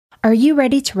Are you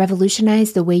ready to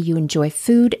revolutionize the way you enjoy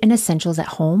food and essentials at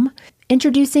home?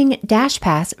 Introducing Dash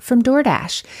Pass from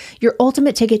DoorDash, your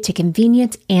ultimate ticket to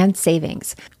convenience and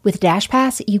savings. With Dash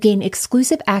Pass, you gain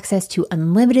exclusive access to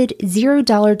unlimited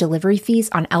 $0 delivery fees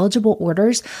on eligible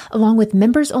orders, along with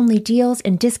members-only deals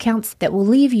and discounts that will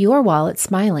leave your wallet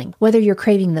smiling. Whether you're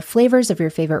craving the flavors of your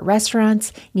favorite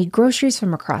restaurants, need groceries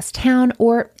from across town,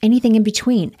 or anything in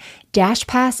between, Dash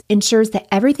Pass ensures that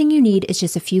everything you need is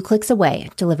just a few clicks away,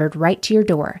 delivered right to your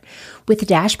door. With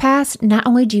Dash Pass, not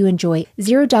only do you enjoy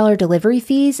 $0 delivery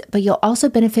fees, but you'll also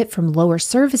benefit from lower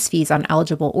service fees on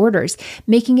eligible orders,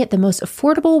 making it the most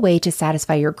affordable way to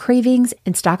satisfy your cravings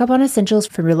and stock up on essentials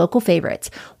from your local favorites.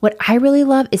 What I really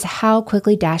love is how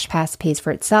quickly Dash Pass pays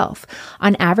for itself.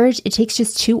 On average, it takes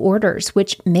just 2 orders,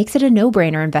 which makes it a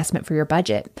no-brainer investment for your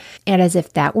budget. And as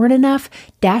if that weren't enough,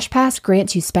 Dash Pass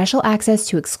grants you special access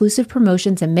to exclusive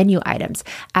promotions and menu items,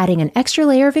 adding an extra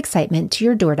layer of excitement to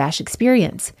your DoorDash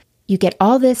experience. You get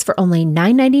all this for only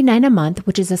 $9.99 a month,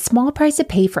 which is a small price to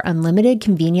pay for unlimited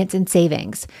convenience and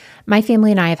savings. My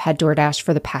family and I have had DoorDash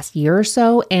for the past year or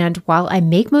so, and while I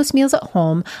make most meals at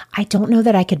home, I don't know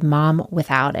that I could mom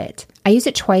without it. I used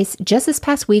it twice just this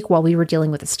past week while we were dealing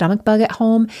with a stomach bug at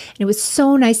home, and it was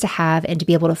so nice to have and to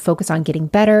be able to focus on getting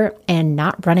better and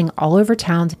not running all over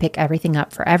town to pick everything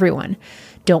up for everyone.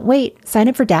 Don't wait. Sign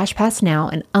up for Dash Pass now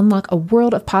and unlock a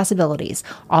world of possibilities,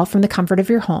 all from the comfort of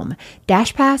your home.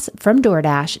 Dash Pass from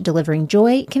DoorDash, delivering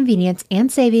joy, convenience,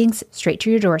 and savings straight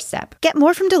to your doorstep. Get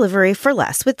more from delivery for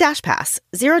less with Dash Pass.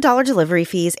 $0 delivery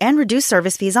fees and reduced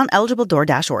service fees on eligible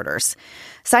DoorDash orders.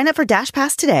 Sign up for Dash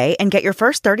Pass today and get your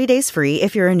first 30 days free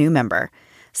if you're a new member.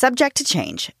 Subject to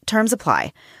change. Terms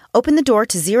apply. Open the door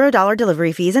to $0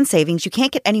 delivery fees and savings you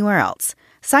can't get anywhere else.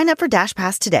 Sign up for Dash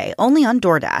Pass today only on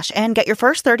DoorDash and get your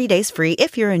first 30 days free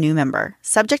if you're a new member.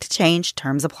 Subject to change.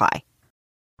 Terms apply.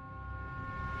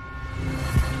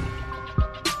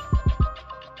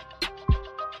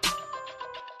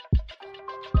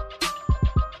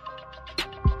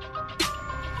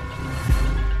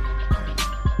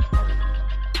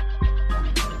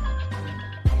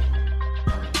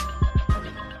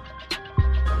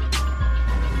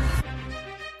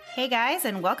 Hey guys,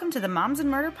 and welcome to the Moms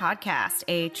and Murder Podcast,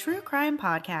 a true crime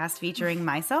podcast featuring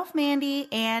myself, Mandy,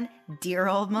 and dear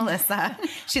old Melissa.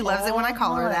 She loves it when I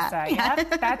call Melissa. her that.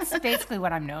 Yep, that's basically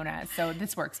what I'm known as, so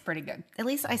this works pretty good. At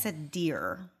least I said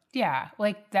dear. Yeah,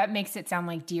 like that makes it sound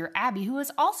like Dear Abby, who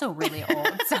is also really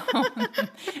old, so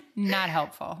not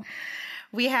helpful.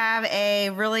 We have a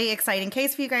really exciting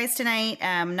case for you guys tonight.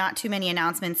 Not too many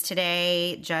announcements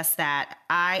today, just that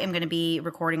I am going to be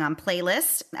recording on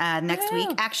Playlist next week.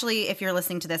 Actually, if you're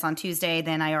listening to this on Tuesday,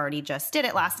 then I already just did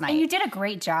it last night. And you did a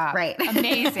great job. Right.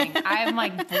 Amazing. I'm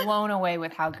like blown away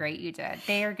with how great you did.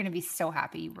 They are going to be so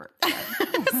happy you were there.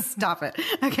 Stop it.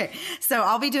 Okay. So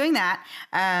I'll be doing that.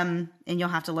 And you'll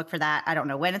have to look for that. I don't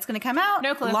know when it's going to come out.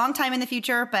 No clue. Long time in the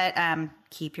future, but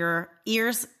keep your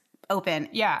ears open.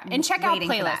 Yeah. And check out waiting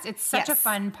for Playlist. that. It's such a Yes.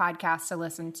 fun podcast to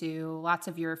listen to. Lots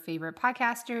of your favorite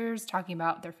podcasters talking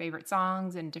about their favorite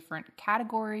songs in different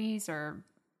categories or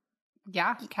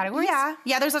categories.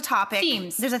 Yeah, there's a topic.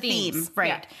 Themes. There's a Themes. theme, right.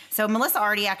 Yeah. So Melissa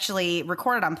already actually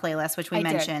recorded on Playlist, which we I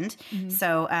did. mentioned. Mm-hmm.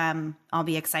 So I'll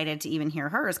be excited to even hear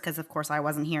hers because, of course, I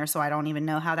wasn't here, so I don't even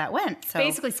know how that went. So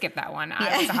Basically skip that one. It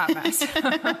was a hot mess.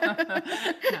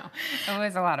 No, it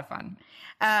was a lot of fun.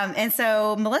 And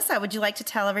so, Melissa, would you like to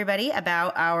tell everybody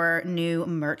about our new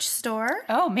merch store?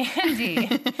 Oh,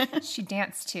 Mandy. She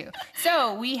danced too.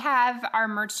 So we have our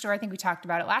merch store. I think we talked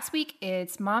about it last week.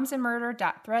 It's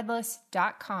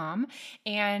momsandmurder.threadless.com.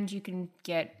 And you can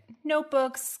get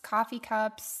notebooks, coffee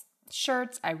cups,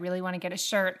 shirts. I really want to get a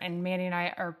shirt, and Mandy and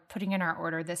I are putting in our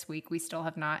order this week. We still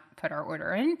have not put our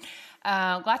order in.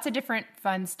 Lots of different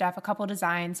fun stuff, a couple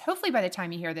designs. Hopefully by the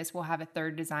time you hear this, we'll have a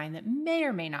third design that may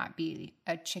or may not be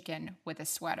a chicken with a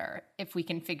sweater, if we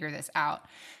can figure this out.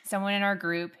 Someone in our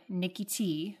group, Nikki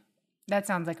T, that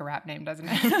sounds like a rap name, doesn't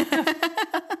it?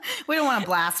 We don't want to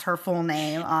blast her full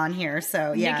name on here,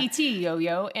 so yeah. Nikki T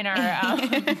Yo-Yo in our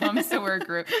Moms to Work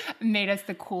group made us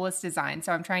the coolest design.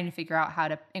 So I'm trying to figure out how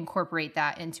to incorporate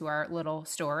that into our little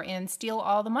store and steal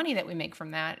all the money that we make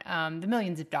from that, the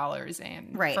millions of dollars,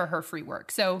 and for her free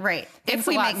work. So if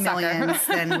we make millions,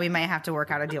 then we might have to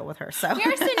work out a deal with her. So we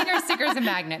are sending her stickers and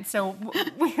magnets. So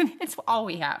it's all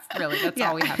we have, really. That's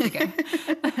all we have to give.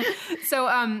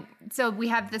 So we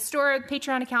have the store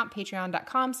Patreon account,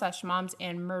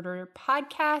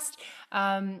 patreon.com/momsandmurderpodcast.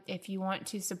 If you want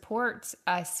to support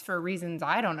us for reasons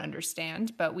I don't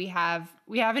understand, but we have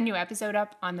a new episode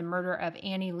up on the murder of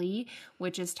Annie Lee,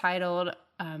 which is titled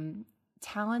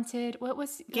talented.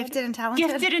 Gifted and talented.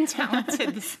 Gifted and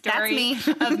talented. The story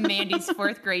of Mandy's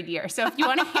 4th grade year. So if you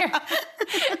want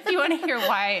to hear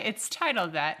why it's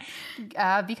titled that,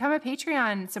 become a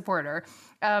Patreon supporter.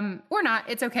 Or not.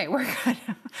 It's okay. We're good.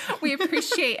 We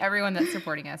appreciate everyone that's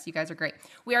supporting us. You guys are great.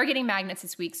 We are getting magnets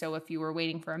this week. So if you were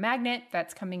waiting for a magnet,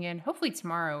 that's coming in hopefully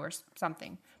tomorrow or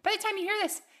something. By the time you hear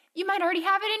this, you might already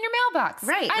have it in your mailbox.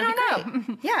 Right. I don't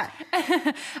know. Yeah.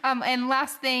 And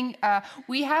last thing,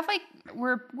 we have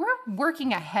we're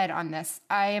working ahead on this.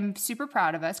 I am super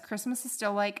proud of us. Christmas is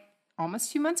still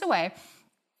almost 2 months away.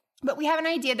 But we have an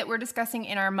idea that we're discussing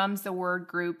in our Mum's the Word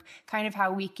group, kind of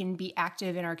how we can be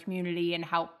active in our community and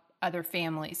help other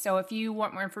families. So if you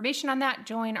want more information on that,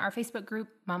 join our Facebook group,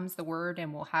 Mum's the Word,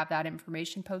 and we'll have that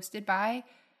information posted by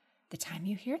the time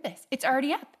you hear this. It's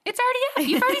already up.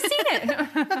 You've already seen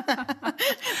it.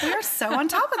 We are so on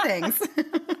top of things.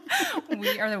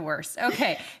 We are the worst.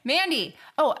 Okay, Mandy.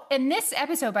 Oh, and this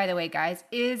episode, by the way, guys,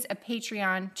 is a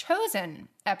Patreon chosen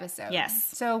episode.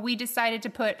 Yes. So we decided to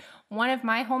put one of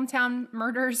my hometown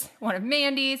murders, one of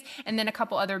Mandy's, and then a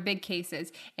couple other big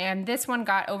cases. And this one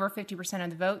got over 50% of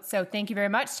the vote. So thank you very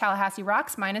much. Tallahassee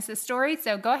rocks, minus this story.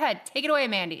 So go ahead. Take it away,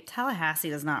 Mandy. Tallahassee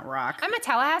does not rock. I'm a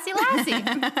Tallahassee lassie.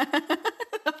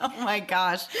 Oh my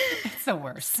gosh. It's the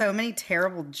worst. So many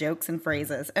terrible jokes and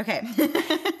phrases. Okay.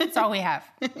 That's all we have.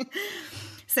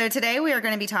 So today we are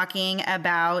going to be talking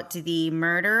about the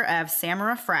murder of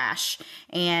Samira Frasch.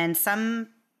 And some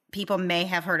people may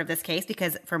have heard of this case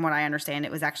because from what I understand,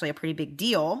 it was actually a pretty big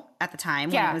deal at the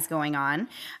time when it was going on.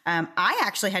 I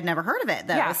actually had never heard of it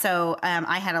though. Yeah. So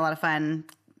I had a lot of fun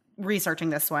researching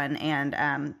this one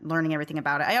and learning everything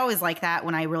about it. I always like that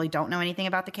when I really don't know anything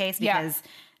about the case because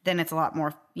then it's a lot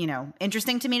more,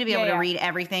 interesting to me to be able to read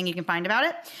everything you can find about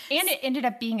it. And it ended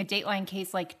up being a Dateline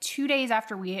case 2 days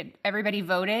after everybody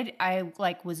voted. I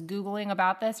was Googling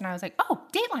about this and I was like, oh,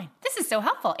 Dateline, this is so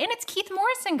helpful. And it's Keith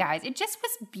Morrison, guys. It just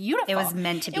was beautiful. It was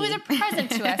meant to be. It was a present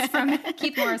to us from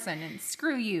Keith Morrison, and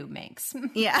screw you, Minx.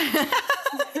 Yeah.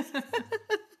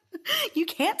 You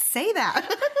can't say that.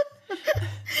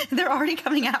 They're already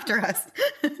coming after us.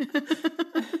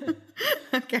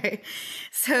 Okay.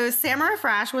 So Samira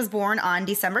Frasch was born on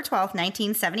December 12th,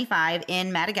 1975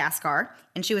 in Madagascar,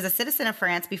 and she was a citizen of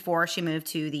France before she moved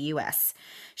to the U.S.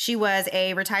 She was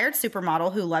a retired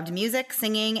supermodel who loved music,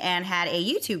 singing, and had a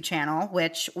YouTube channel,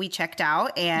 which we checked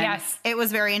out, and it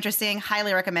was very interesting.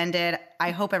 Highly recommended.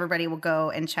 I hope everybody will go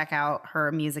and check out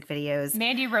her music videos.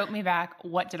 Mandy wrote me back,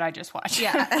 what did I just watch?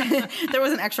 Yeah. There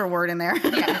was an extra word in there.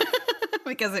 Yeah.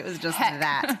 Because it was just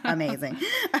that amazing.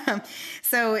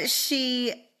 So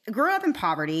she grew up in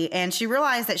poverty and she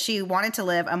realized that she wanted to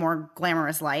live a more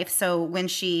glamorous life. So when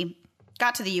she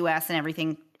got to the U.S. and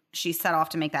everything, she set off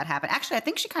to make that happen. Actually, I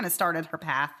think she kind of started her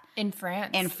path in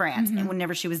France. And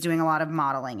whenever she was doing a lot of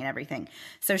modeling and everything.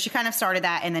 So she kind of started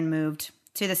that and then moved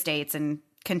to the States and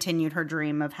continued her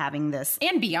dream of having this.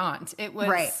 And beyond. It was,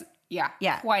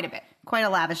 quite a bit. Quite a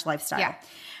lavish lifestyle. Yeah.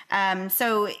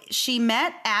 So she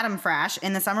met Adam Frasch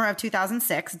in the summer of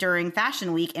 2006 during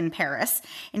Fashion Week in Paris,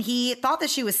 and he thought that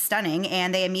she was stunning,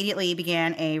 and they immediately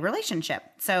began a relationship.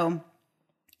 So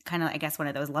kind of, I guess, one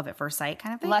of those love at first sight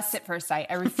kind of things. Lust at first sight.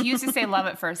 I refuse to say love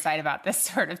at first sight about this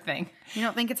sort of thing. You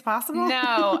don't think it's possible?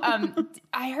 No.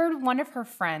 I heard one of her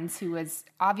friends who was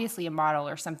obviously a model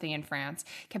or something in France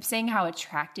kept saying how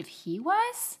attractive he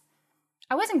was.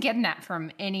 I wasn't getting that from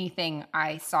anything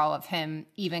I saw of him,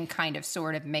 even kind of,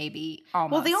 sort of, maybe,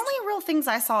 almost. Well, the only real things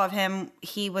I saw of him,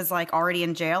 he was already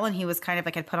in jail and he was kind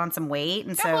of had put on some weight.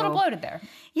 And got a little bloated there.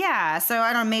 Yeah. So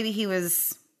I don't know, maybe he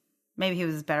was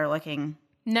better looking.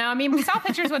 No, I mean, we saw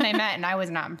pictures when they met and I was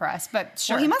not impressed, but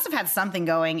sure. Well, he must have had something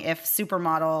going if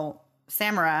supermodel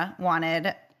Samira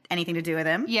wanted anything to do with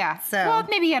him. Yeah. So well,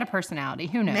 maybe he had a personality.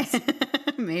 Who knows?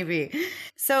 Maybe.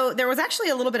 So there was actually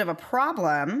a little bit of a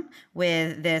problem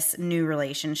with this new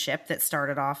relationship that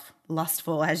started off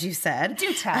lustful, as you said.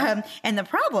 Do tell. And the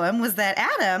problem was that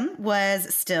Adam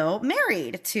was still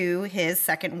married to his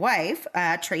second wife,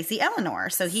 Tracy Eleanor.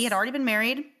 So he had already been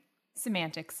married.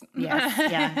 Semantics.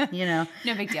 Yes. Yeah.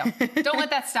 No big deal. Don't let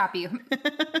that stop you.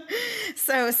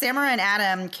 So Samira and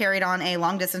Adam carried on a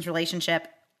long distance relationship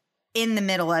in the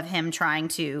middle of him trying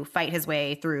to fight his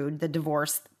way through the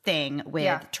divorce thing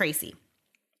with Tracy.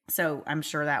 So I'm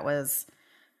sure that was,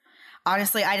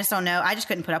 honestly, I just don't know. I just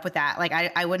couldn't put up with that.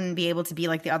 I wouldn't be able to be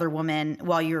like the other woman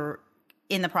while you're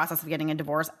in the process of getting a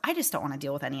divorce. I just don't want to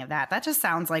deal with any of that. That just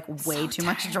sounds like way too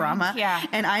much drama. Yeah.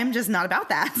 And I'm just not about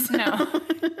that. So. No.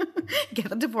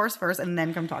 Get a divorce first and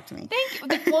then come talk to me.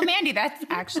 Thank you. Well, Mandy, that's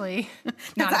actually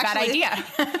not a bad idea.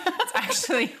 It's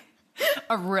actually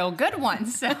a real good one.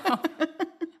 So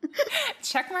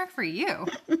Check mark for you.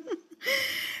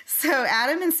 So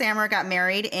Adam and Samira got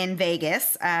married in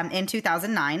Vegas in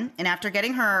 2009. And after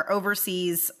getting her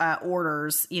overseas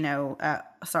overseas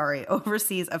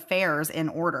affairs in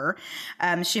order,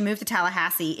 she moved to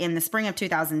Tallahassee in the spring of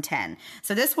 2010.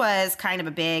 So this was kind of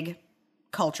a big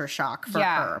culture shock for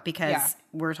her because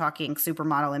we're talking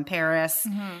supermodel in Paris.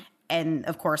 Mm-hmm. And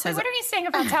of course, what are you saying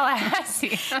about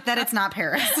Tallahassee? That it's not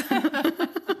Paris.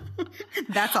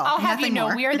 That's all. I'll have Nothing you know,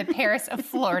 more. we are the Paris of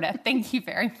Florida. Thank you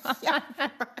very much. Yeah,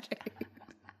 right.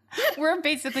 We're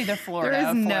basically the Florida There is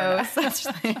of Florida. no such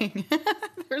thing.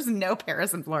 There's no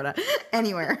Paris in Florida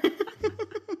anywhere.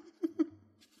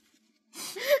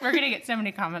 We're going to get so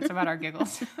many comments about our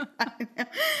giggles.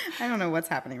 I don't know what's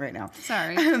happening right now.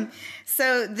 Sorry.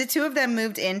 So the two of them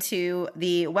moved into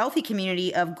the wealthy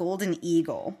community of Golden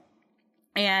Eagle.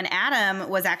 And Adam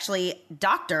was actually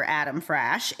Dr. Adam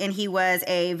Frasch, and he was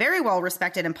a very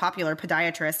well-respected and popular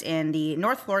podiatrist in the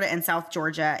North Florida and South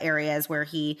Georgia areas where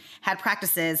he had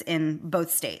practices in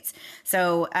both states.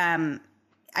 So I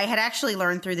had actually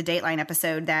learned through the Dateline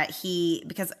episode that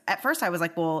because at first I was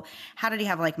like, well, how did he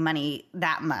have like money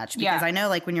that much? Because I know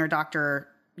like when you're a doctor,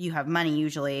 you have money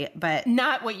usually, but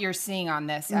not what you're seeing on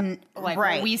this. Like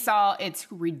right. What we saw, it's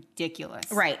ridiculous.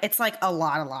 Right. It's like a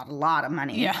lot of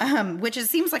money. Yeah. Which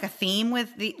seems like a theme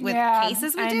with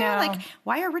cases we do. Know. Like,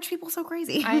 why are rich people so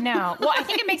crazy? I know. Well, I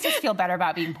think it makes us feel better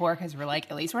about being poor because we're like,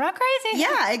 at least we're not crazy.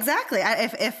 Yeah, exactly.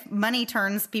 If money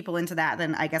turns people into that,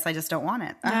 then I guess I just don't want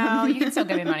it. No, you can still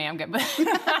give me money. I'm good.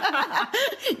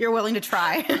 You're willing to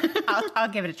try. I'll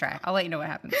give it a try. I'll let you know what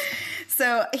happens.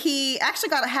 So he actually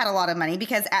had a lot of money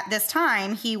because at this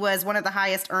time he was one of the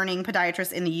highest earning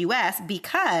podiatrists in the U.S.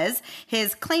 because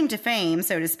his claim to fame,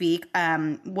 so to speak,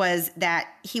 was that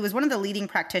he was one of the leading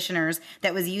practitioners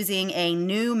that was using a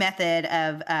new method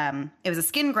of it was a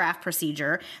skin graft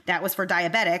procedure that was for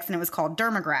diabetics, and it was called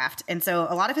Dermagraft. And so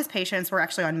a lot of his patients were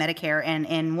actually on Medicare, and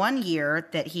in 1 year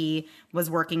that he was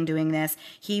working doing this,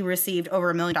 he received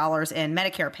over $1 million in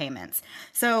Medicare payments.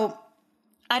 So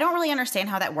I don't really understand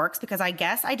how that works because I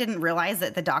guess I didn't realize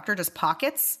that the doctor just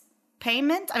pockets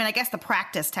payment. I mean, I guess the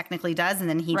practice technically does, and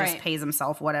then he just pays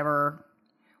himself whatever.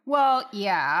 Well,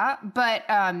 yeah, but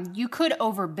you could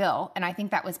overbill, and I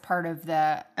think that was part of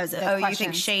the you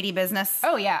think shady business?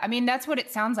 Oh, yeah. I mean, that's what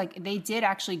it sounds like. They did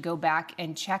actually go back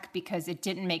and check because it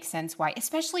didn't make sense why.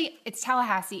 Especially, it's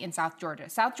Tallahassee in South Georgia.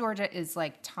 South Georgia is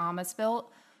like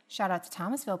Thomasville. Shout out to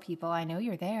Thomasville people. I know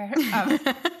you're there.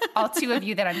 All two of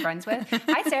you that I'm friends with.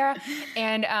 Hi, Sarah.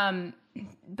 And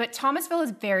but Thomasville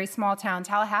is very small town.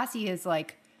 Tallahassee is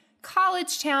like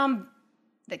college town,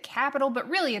 the capital, but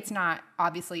really it's not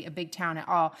obviously a big town at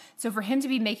all. So for him to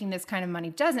be making this kind of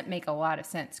money doesn't make a lot of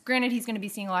sense. Granted, he's going to be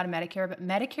seeing a lot of Medicare, but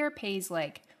Medicare pays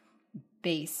like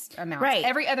base amounts. Right.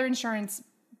 Every other insurance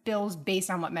bills based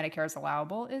on what Medicare is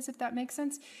allowable is, if that makes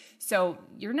sense. So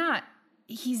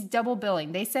he's double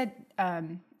billing. They said,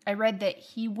 I read that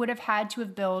he would have had to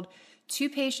have billed 2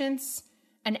 patients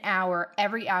an hour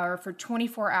every hour for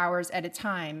 24 hours at a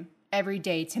time every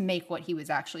day to make what he was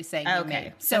actually saying he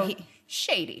made. So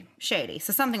shady.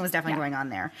 So something was definitely going on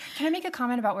there. Can I make a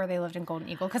comment about where they lived in Golden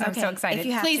Eagle? Because I'm so excited.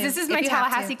 Please, this is my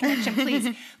Tallahassee connection,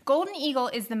 please. Golden Eagle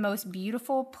is the most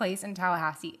beautiful place in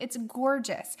Tallahassee. It's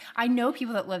gorgeous. I know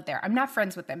people that live there. I'm not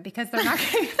friends with them because they're not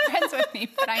going to be friends with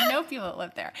me, but I know people that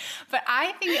live there. But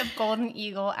I think of Golden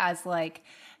Eagle as like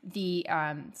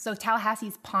so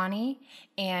Tallahassee's Pawnee,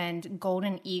 and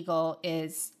Golden Eagle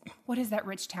is, what is that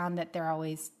rich town that they're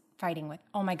always fighting with?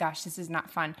 Oh my gosh, this is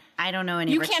not fun. I don't know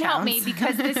any rich towns. You can't help me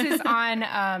because this is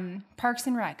on Parks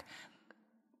and Rec.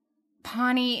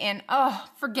 Pawnee and,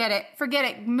 forget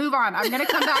it. Move on. I'm going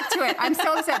to come back to it. I'm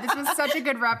so upset. This was such a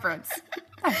good reference.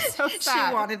 I'm so sad.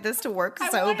 She wanted this to work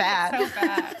so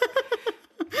bad.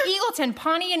 Eagleton,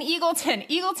 Pawnee and Eagleton.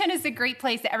 Eagleton is the great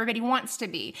place that everybody wants to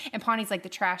be. And Pawnee's like the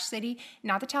trash city.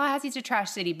 Not that Tallahassee's a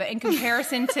trash city, but in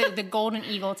comparison to the Golden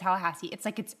Eagle, Tallahassee, it's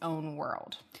like its own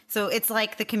world. So it's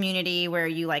like the community where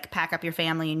you like pack up your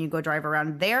family and you go drive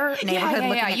around their neighborhood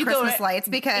looking at Christmas lights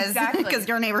because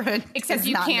your neighborhood Except is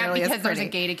you not can't nearly because as there's pretty.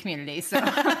 a gated community. So,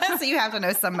 so you have to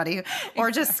know somebody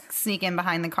or just sneak in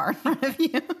behind the car in front of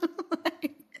you.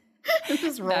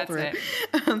 Just roll through it.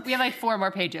 We have like 4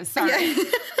 more pages. Sorry.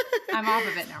 I'm off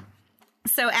of it now.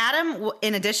 So Adam,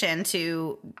 in addition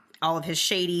to all of his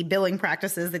shady billing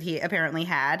practices that he apparently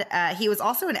had, he was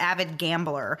also an avid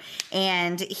gambler,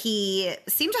 and he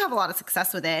seemed to have a lot of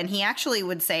success with it. And he actually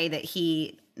would say that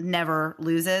he never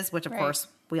loses, which of course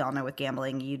we all know with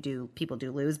gambling, people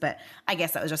do lose. But I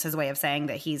guess that was just his way of saying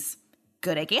that he's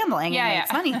good at gambling and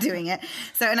makes money doing it.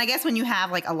 So, and I guess when you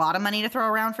have like a lot of money to throw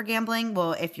around for gambling,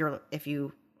 well, if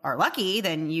you are lucky,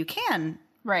 then you can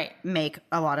make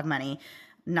a lot of money.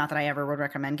 Not that I ever would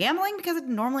recommend gambling because it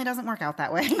normally doesn't work out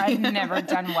that way. I've never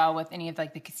done well with any of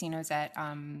like the casinos at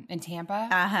in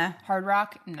Tampa. Hard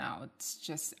Rock. No, it's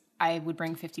just I would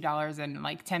bring $50 and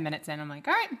like 10 minutes in, I'm like,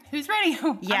 all right, who's ready?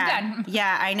 I'm done.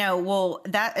 Yeah, I know. Well,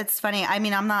 it's funny. I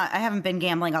mean, I haven't been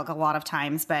gambling a lot of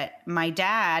times, but my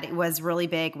dad was really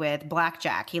big with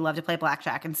blackjack. He loved to play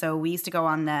blackjack. And so we used to go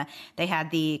on they had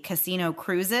the casino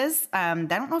cruises. I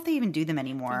don't know if they even do them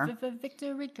anymore.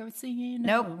 Victory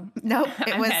Casino. Nope.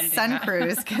 It was Sun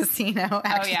Cruise Casino,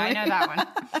 actually. Oh, yeah, I know that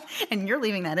one. And you're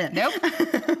leaving that in. Nope.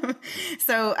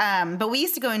 So, but we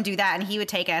used to go and do that, and he would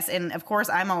take us. And of course,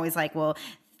 I'm always like, well,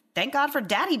 thank God for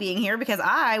Daddy being here because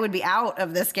I would be out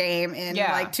of this game in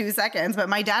like 2 seconds. But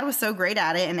my dad was so great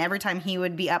at it, and every time he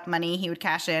would be up money, he would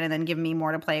cash in and then give me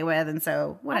more to play with. And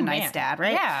so, what a nice dad,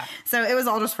 right? Yeah. So it was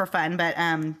all just for fun. But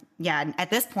yeah, at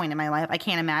this point in my life, I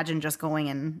can't imagine just going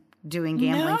and doing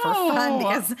gambling for fun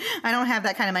because I don't have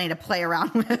that kind of money to play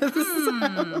around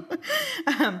with.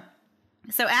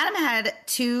 So Adam had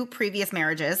 2 previous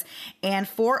marriages and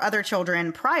 4 other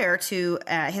children prior to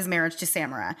his marriage to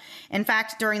Samira. In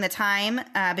fact, during the time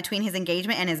between his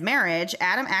engagement and his marriage,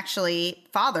 Adam actually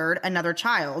fathered another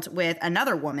child with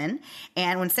another woman.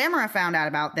 And when Samira found out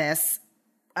about this,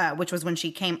 which was when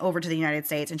she came over to the United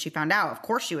States and she found out, of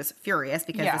course she was furious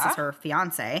because this is her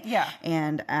fiance. Yeah.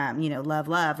 And,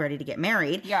 love, ready to get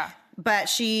married. Yeah. But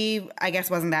she, I guess,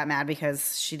 wasn't that mad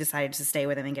because she decided to stay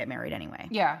with him and get married anyway.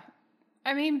 Yeah.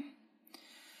 I mean,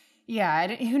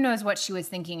 who knows what she was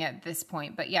thinking at this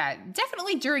point. But yeah,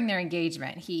 definitely during their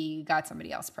engagement, he got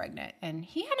somebody else pregnant. And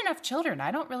he had enough children.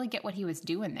 I don't really get what he was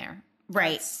doing there.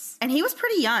 Right. And he was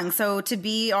pretty young. So to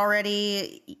be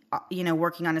already,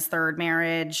 working on his 3rd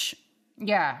marriage.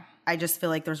 Yeah. I just feel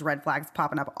like there's red flags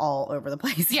popping up all over the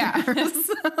place. Yeah.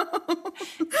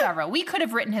 Several. We could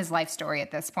have written his life story at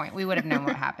this point. We would have known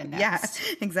what happened next.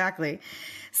 Yeah, exactly.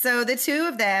 So the 2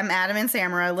 of them, Adam and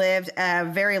Samira, lived a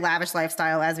very lavish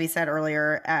lifestyle, as we said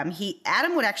earlier.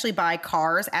 Adam would actually buy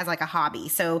cars as like a hobby.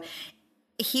 So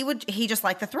he just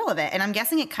liked the thrill of it. And I'm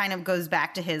guessing it kind of goes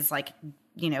back to his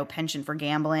penchant for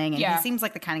gambling. And he seems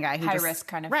like the kind of guy who high risk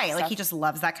kind of right. stuff. Like he just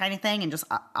loves that kind of thing and just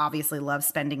obviously loves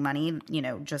spending money,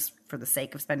 just for the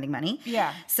sake of spending money.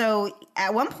 Yeah. So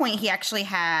at one point he actually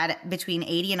had between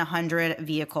 80 and 100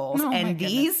 vehicles. Oh, and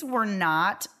these were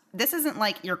not, this isn't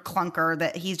like your clunker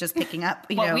that he's just picking up.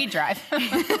 What we drive.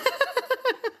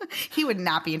 He would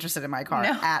not be interested in my car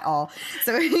at all.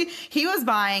 So he was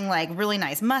buying like really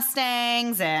nice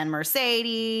Mustangs and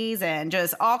Mercedes and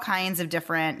just all kinds of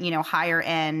different, higher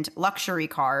end luxury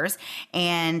cars.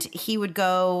 And he would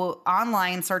go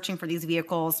online searching for these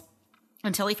vehicles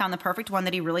until he found the perfect one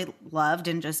that he really loved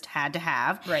and just had to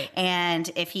have. Right. And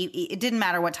it didn't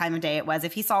matter what time of day it was.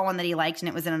 If he saw one that he liked and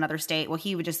it was in another state, well,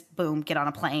 he would just, boom, get on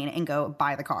a plane and go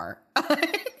buy the car.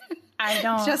 I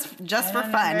don't. Just for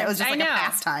fun. It was just like a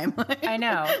pastime. I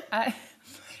know.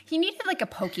 He needed like a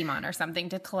Pokemon or something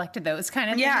to collect those kind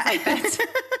of things. Yeah. Like that.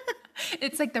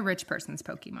 It's like the rich person's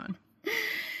Pokemon.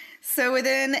 So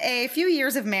within a few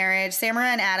years of marriage, Samira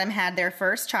and Adam had their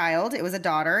first child. It was a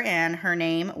daughter, and her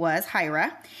name was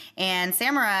Hira. And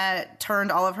Samira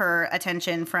turned all of her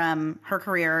attention from her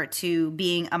career to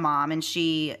being a mom, and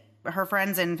her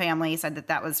friends and family said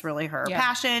that was really her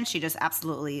passion. She just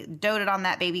absolutely doted on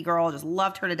that baby girl, just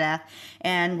loved her to death,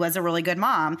 and was a really good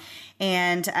mom.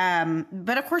 And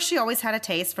but of course, she always had a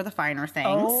taste for the finer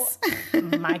things. Oh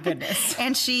my goodness!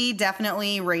 And she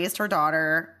definitely raised her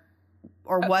daughter,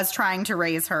 or was trying to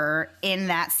raise her in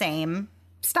that same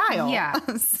style. Yeah.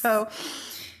 So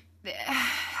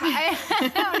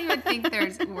I don't even think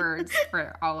there's words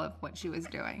for all of what she was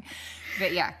doing.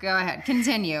 But yeah, go ahead.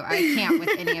 Continue. I can't with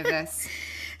any of this.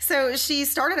 So she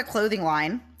started a clothing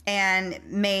line and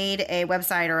made a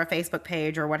website or a Facebook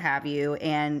page or what have you,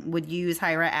 and would use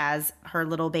Hira as her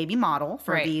little baby model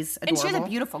for these adorable. And she was a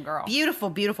beautiful girl. Beautiful,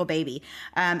 beautiful baby.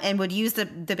 And would use the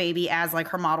baby as like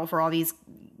her model for all these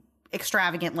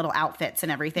extravagant little outfits and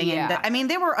everything. Yeah.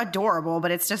 And they were adorable, but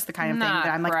it's just the kind of thing that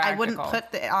I'm like, I wouldn't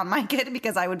put on my kid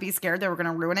because I would be scared they were going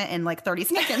to ruin it in like 30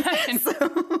 seconds.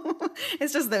 So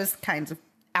it's just those kinds of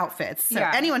outfits. So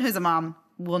anyone who's a mom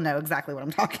will know exactly what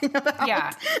I'm talking about.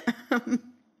 Yeah.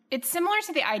 It's similar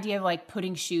to the idea of like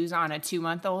putting shoes on a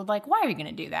 2-month-old. Like, why are you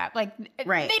going to do that? Like,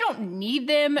 they don't need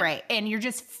them. Right. And you're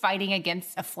just fighting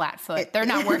against a flat foot. They're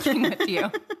not working with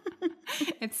you.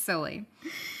 It's silly.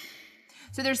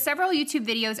 So there's several YouTube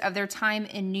videos of their time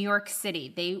in New York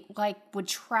City. They like would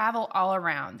travel all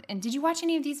around. And did you watch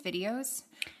any of these videos?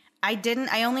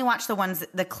 I only watched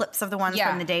the clips of the ones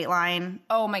from the Dateline.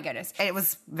 Oh my goodness. It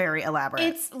was very elaborate.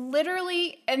 It's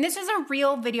literally, and this is a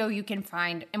real video you can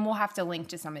find, and we'll have to link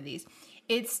to some of these.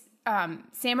 It's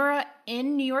Samira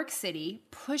in New York City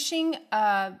pushing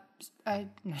a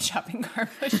shopping cart,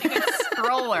 pushing a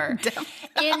stroller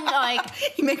in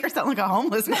like... You make her sound like a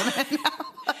homeless woman now.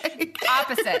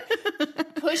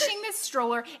 Opposite. Pushing this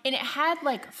stroller, and it had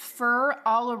like fur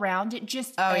all around it,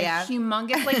 just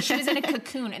humongous, like she was in a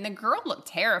cocoon, and the girl looked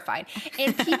terrified.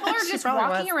 And people are just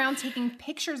walking around taking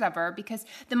pictures of her because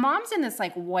the mom's in this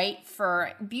like white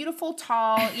fur, beautiful,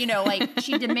 tall, like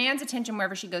she demands attention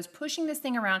wherever she goes, pushing this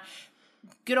thing around.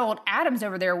 Good old Adam's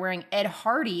over there wearing Ed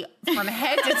Hardy from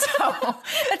head to toe.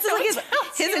 That's so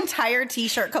like his entire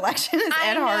T-shirt collection is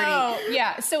Ed Hardy.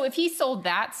 Yeah. So if he sold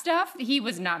that stuff, he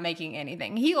was not making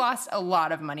anything. He lost a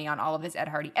lot of money on all of his Ed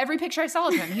Hardy. Every picture I saw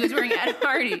of him, he was wearing Ed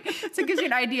Hardy. So it gives you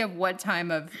an idea of what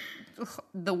time of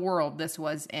the world this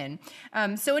was in.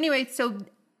 So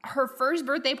her first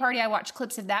birthday party, I watched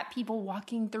clips of that, people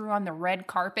walking through on the red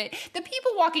carpet. The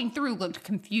people walking through looked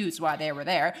confused while they were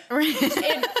there.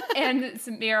 and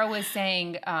Samira was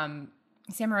saying,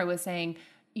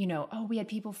 we had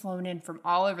people flown in from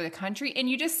all over the country. And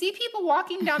you just see people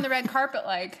walking down the red carpet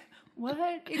like,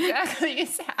 what exactly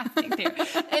is happening there?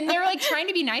 And they're like trying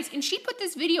to be nice. And she put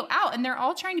this video out and they're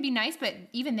all trying to be nice, but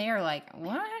even they are like,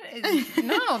 what?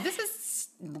 No, this is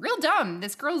real dumb.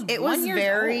 This girl's 1 year old. It was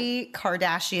very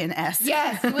Kardashian-esque.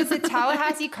 Yes, it was the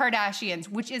Tallahassee Kardashians,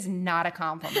 which is not a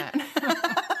compliment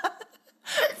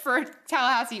for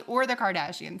Tallahassee or the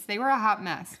Kardashians. They were a hot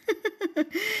mess.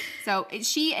 So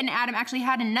she and Adam actually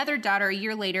had another daughter a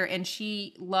year later, and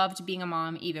she loved being a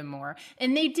mom even more.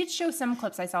 And they did show some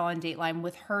clips I saw on Dateline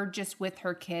with her just with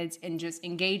her kids and just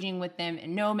engaging with them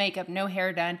and no makeup, no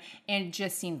hair done, and it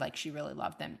just seemed like she really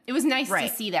loved them. It was nice to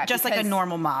see that. Just like a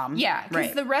normal mom. Yeah,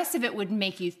 because the rest of it would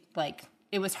make you like...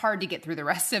 It was hard to get through the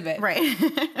rest of it. Right.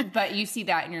 But you see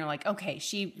that and you're like, okay,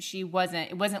 it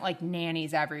wasn't like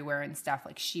nannies everywhere and stuff.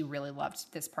 Like she really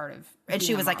loved this part of And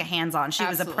she was like a hands-on. She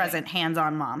was a present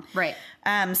hands-on mom. Right.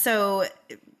 So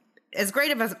as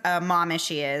great of a mom as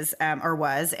she is, or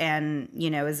was, and,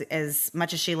 as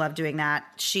much as she loved doing that,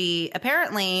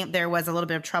 apparently there was a little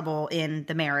bit of trouble in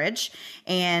the marriage.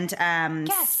 And,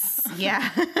 yeah,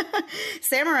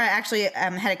 Samira actually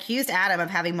had accused Adam of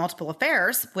having multiple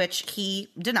affairs, which he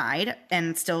denied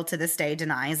and still to this day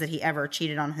denies that he ever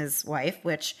cheated on his wife,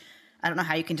 which I don't know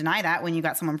how you can deny that when you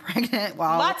got someone pregnant.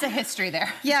 Lots of history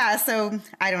there. Yeah, so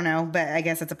I don't know, but I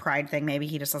guess it's a pride thing. Maybe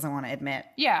he just doesn't want to admit.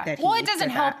 Yeah, that it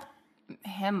doesn't help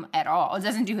him at all. It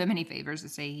doesn't do him any favors to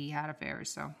say he had affairs.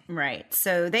 So right.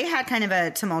 So they had kind of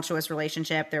a tumultuous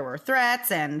relationship. There were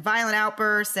threats and violent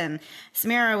outbursts, and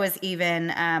Samira was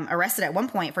even arrested at one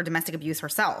point for domestic abuse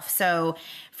herself. So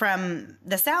from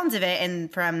the sounds of it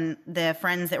and from the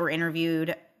friends that were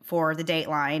interviewed for the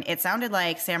Dateline, it sounded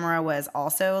like Samira was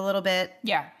also a little bit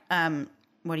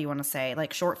what do you want to say,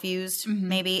 like short fused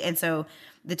maybe. And so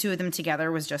the two of them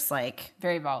together was just like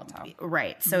very volatile.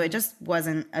 Right. So it just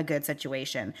wasn't a good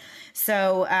situation.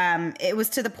 So it was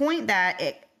to the point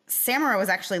that Samira was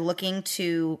actually looking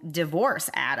to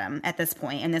divorce Adam at this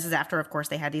point. And this is after, of course,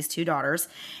 they had these two daughters,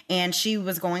 and she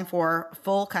was going for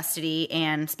full custody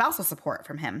and spousal support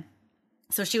from him.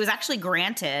 So she was actually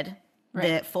granted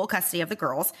the full custody of the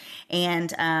girls,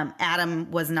 and Adam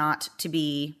was not to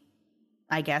be,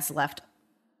 I guess, left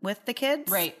with the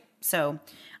kids. Right. So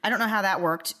I don't know how that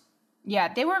worked.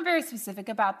 Yeah, they weren't very specific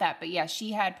about that, but yeah,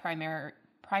 she had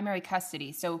primary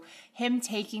custody. So him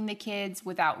taking the kids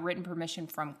without written permission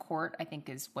from court, I think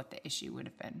is what the issue would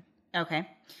have been. Okay.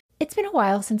 It's been a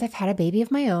while since I've had a baby of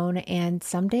my own, and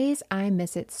some days I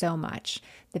miss it so much.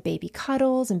 The baby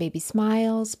cuddles and baby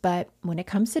smiles, but when it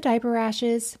comes to diaper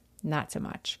rashes, not so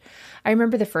much. I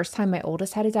remember the first time my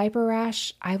oldest had a diaper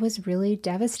rash, I was really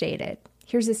devastated.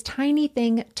 Here's this tiny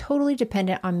thing totally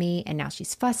dependent on me, and now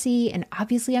she's fussy and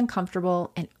obviously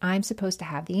uncomfortable, and I'm supposed to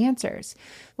have the answers.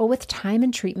 Well, with time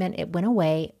and treatment, it went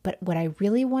away, but what I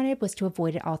really wanted was to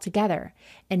avoid it altogether.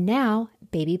 And now,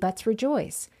 baby butts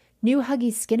rejoice. New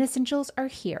Huggies Skin Essentials are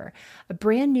here, a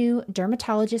brand new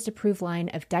dermatologist-approved line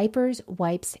of diapers,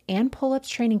 wipes, and pull-ups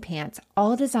training pants,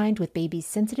 all designed with baby's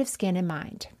sensitive skin in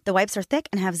mind. The wipes are thick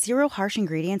and have zero harsh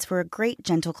ingredients for a great,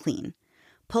 gentle clean.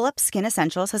 Pull-Up Skin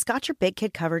Essentials has got your big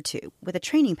kid covered too, with a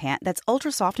training pant that's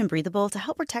ultra soft and breathable to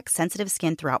help protect sensitive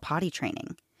skin throughout potty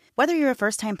training. Whether you're a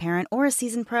first-time parent or a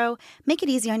seasoned pro, make it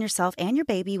easy on yourself and your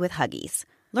baby with Huggies.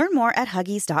 Learn more at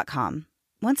Huggies.com.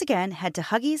 Once again, head to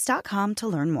Huggies.com to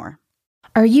learn more.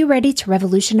 Are you ready to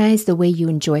revolutionize the way you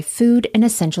enjoy food and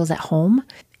essentials at home?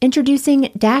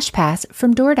 Introducing Dash Pass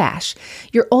from DoorDash,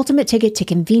 your ultimate ticket to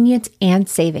convenience and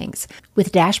savings.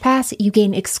 With Dash Pass, you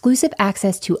gain exclusive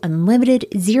access to unlimited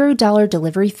 $0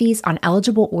 delivery fees on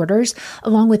eligible orders,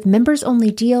 along with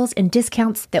members-only deals and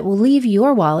discounts that will leave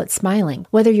your wallet smiling.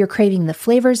 Whether you're craving the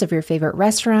flavors of your favorite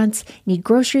restaurants, need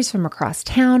groceries from across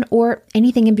town, or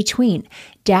anything in between,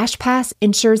 Dash Pass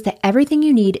ensures that everything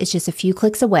you need is just a few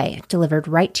clicks away, delivered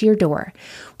right to your door.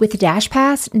 With Dash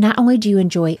Pass, not only do you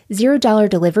enjoy $0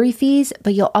 delivery fees,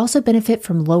 but you'll also benefit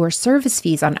from lower service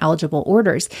fees on eligible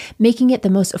orders, making it the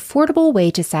most affordable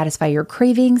way to satisfy your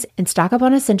cravings and stock up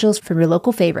on essentials from your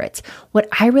local favorites. What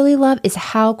I really love is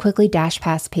how quickly Dash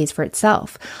Pass pays for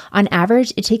itself. On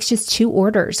average, it takes just 2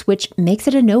 orders, which makes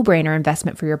it a no-brainer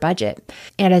investment for your budget.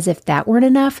 And as if that weren't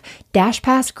enough, Dash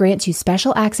Pass grants you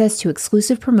special access to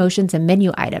exclusive promotions and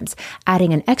menu items,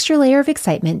 adding an extra layer of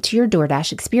excitement to your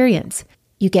DoorDash experience.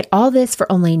 You get all this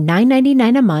for only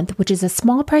 $9.99 a month, which is a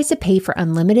small price to pay for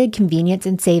unlimited convenience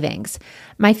and savings.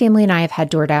 My family and I have had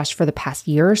DoorDash for the past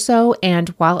year or so, and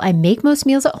while I make most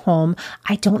meals at home,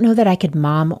 I don't know that I could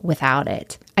mom without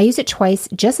it. I used it twice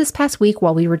just this past week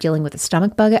while we were dealing with a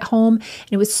stomach bug at home,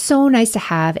 and it was so nice to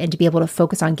have and to be able to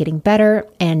focus on getting better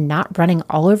and not running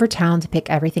all over town to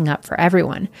pick everything up for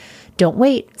everyone. Don't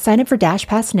wait. Sign up for Dash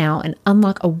Pass now and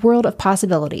unlock a world of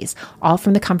possibilities, all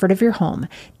from the comfort of your home.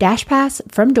 Dash Pass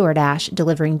from DoorDash,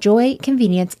 delivering joy,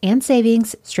 convenience, and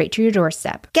savings straight to your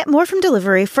doorstep. Get more from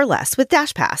delivery for less with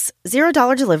Dash Pass.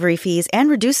 $0 delivery fees and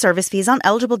reduced service fees on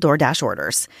eligible DoorDash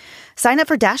orders. Sign up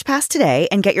for Dash Pass today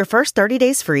and get your first 30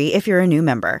 days free if you're a new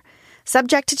member.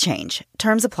 Subject to change.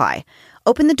 Terms apply.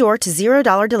 Open the door to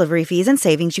 $0 delivery fees and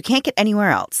savings you can't get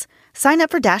anywhere else. Sign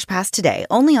up for Dash Pass today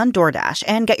only on DoorDash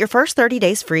and get your first 30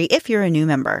 days free if you're a new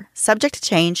member. Subject to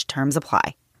change. Terms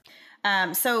apply.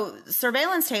 So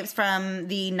surveillance tapes from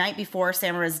the night before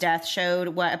Samira's death showed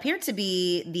what appeared to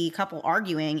be the couple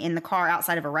arguing in the car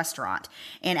outside of a restaurant.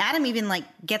 And Adam even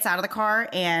gets out of the car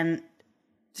and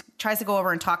tries to go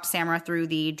over and talk to Samira through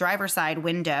the driver's side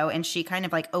window, and she kind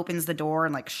of opens the door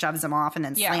and shoves him off and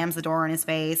then slams the door in his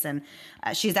face, and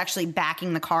she's actually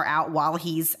backing the car out while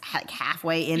he's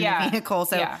halfway in the vehicle.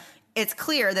 So it's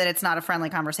clear that it's not a friendly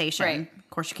conversation. Right. Of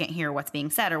course, you can't hear what's being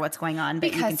said or what's going on,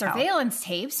 but because surveillance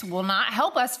tapes will not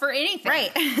help us for anything.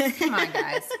 Right. Come on,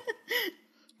 guys.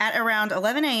 At around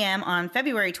 11 a.m. on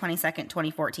February 22nd,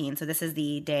 2014, so this is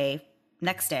the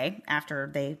next day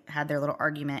after they had their little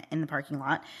argument in the parking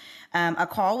lot, a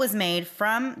call was made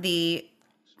from the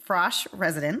Frasch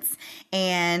residence,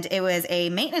 and it was a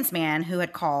maintenance man who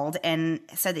had called and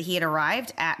said that he had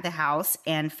arrived at the house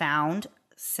and found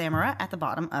Samira at the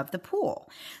bottom of the pool.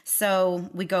 So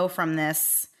we go from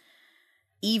this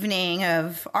evening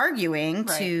of arguing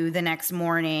to the next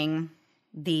morning,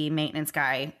 the maintenance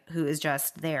guy who is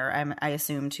just there, I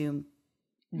assume, to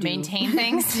maintain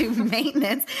things. To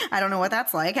maintenance. I don't know what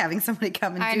that's like, having somebody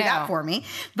come and do that for me.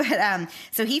 But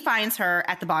so he finds her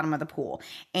at the bottom of the pool,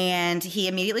 and he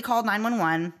immediately called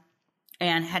 911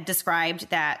 and had described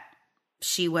that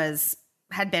she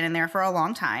had been in there for a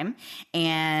long time,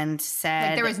 and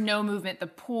said there was no movement. The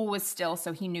pool was still,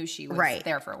 so he knew she was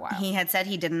there for a while. He had said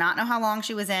he did not know how long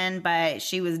she was in, but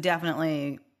she was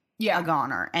definitely a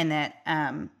goner, and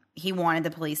that he wanted the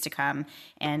police to come,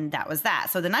 and that was that.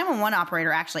 So the 911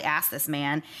 operator actually asked this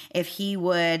man if he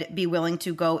would be willing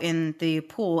to go in the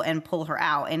pool and pull her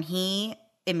out, and he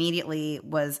immediately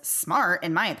was smart,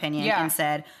 in my opinion, and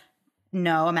said,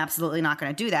 no, I'm absolutely not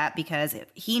going to do that, because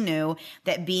he knew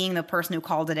that being the person who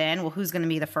called it in, well, who's going to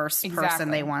be the first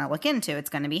person they want to look into? It's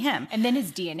going to be him. And then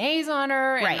his DNA's on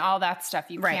her and all that stuff.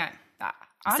 You can't.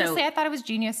 Honestly, I thought it was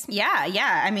genius.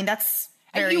 Yeah. I mean, that's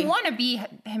very... You want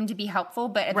him to be helpful,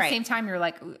 but at the same time,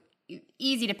 you're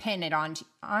easy to pin it onto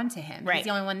him. He's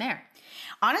the only one there.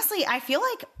 Honestly, I feel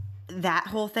like that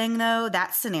whole thing, though,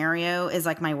 that scenario is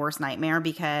my worst nightmare,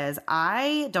 because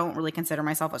I don't really consider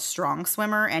myself a strong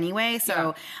swimmer anyway.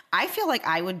 So I feel like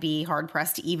I would be hard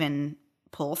pressed to even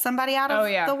pull somebody out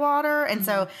of the water. And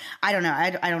so I don't know.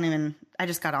 I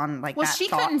just got on that she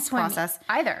couldn't swim process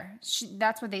either.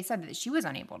 That's what they said, that she was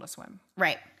unable to swim.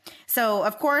 Right. So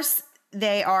of course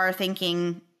they are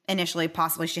thinking initially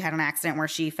possibly she had an accident where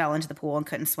she fell into the pool and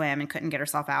couldn't swim and couldn't get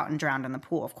herself out and drowned in the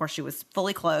pool. Of course, she was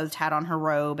fully clothed, had on her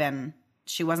robe, and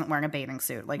she wasn't wearing a bathing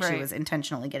suit. She was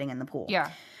intentionally getting in the pool. Yeah.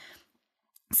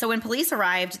 So when police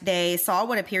arrived, they saw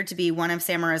what appeared to be one of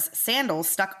Samira's sandals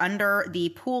stuck under the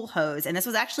pool hose. And this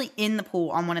was actually in the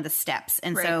pool on one of the steps.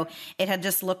 And so it had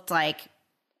just looked like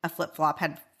a flip-flop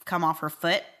had come off her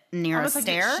foot near almost a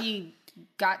stair. She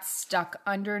got stuck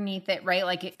underneath it,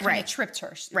 right? It kind of tripped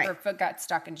her. Her foot got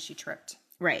stuck and she tripped.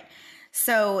 Right.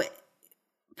 So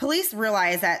Police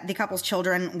realized that the couple's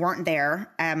children weren't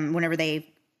there whenever they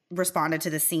responded to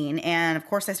the scene. And of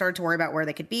course, they started to worry about where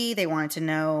they could be. They wanted to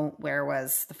know where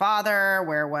was the father,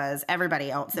 where was everybody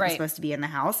else that was supposed to be in the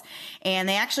house. And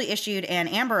they actually issued an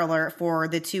Amber Alert for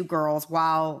the two girls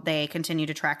while they continued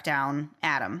to track down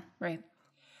Adam. Right.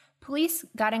 Police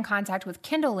got in contact with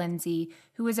Kendall Lindsay,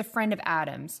 who was a friend of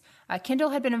Adam's. Kendall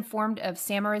had been informed of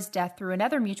Samira's death through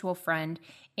another mutual friend,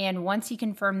 and once he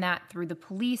confirmed that through the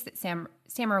police that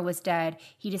Samira was dead,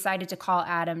 he decided to call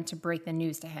Adam to break the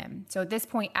news to him. So at this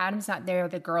point, Adam's not there,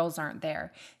 the girls aren't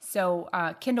there. So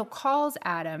Kendall calls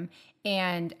Adam,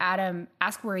 and Adam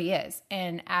asks where he is.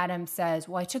 And Adam says,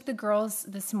 well, I took the girls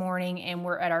this morning, and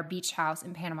we're at our beach house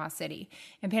in Panama City.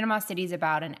 And Panama City is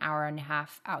about an hour and a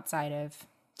half outside of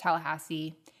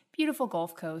Tallahassee. Beautiful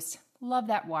Gulf Coast. Love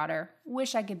that water.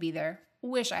 Wish I could be there.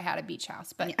 Wish I had a beach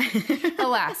house, but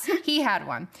alas, he had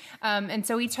one. And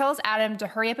so he tells Adam to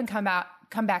hurry up and come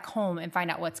back home and find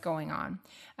out what's going on.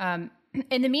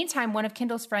 In the meantime, one of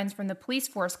Kendall's friends from the police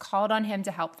force called on him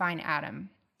to help find Adam.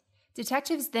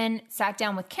 Detectives then sat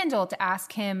down with Kendall to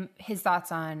ask him his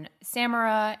thoughts on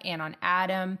Samira and on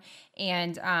Adam.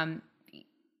 And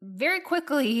very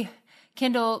quickly,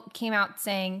 Kendall came out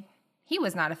saying he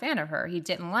was not a fan of her. He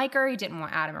didn't like her. He didn't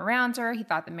want Adam around her. He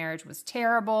thought the marriage was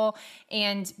terrible.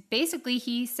 And basically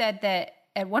he said that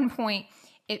at one point,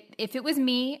 if it was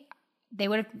me, they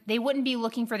wouldn't be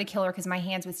looking for the killer because my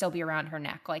hands would still be around her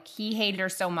neck. Like, he hated her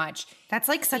so much. That's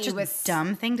like such a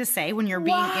dumb thing to say when you're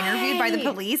being interviewed by the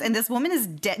police, and this woman is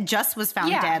just was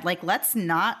found dead. Like, let's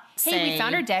not say, hey, we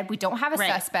found her dead. We don't have a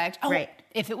suspect. Oh,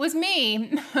 if it was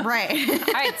me,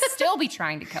 I'd still be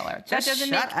trying to kill her. That doesn't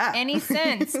make any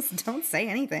sense. Just don't say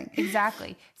anything.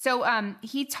 Exactly. So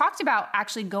he talked about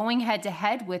actually going head to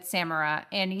head with Samira,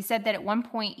 and he said that at one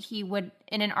point he would,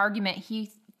 in an argument, he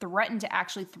threatened to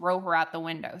actually throw her out the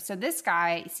window. So this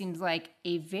guy seems like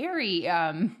a very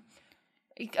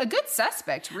a good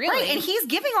suspect, really. Right, and he's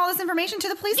giving all this information to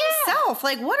the police himself.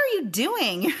 Like, what are you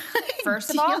doing? First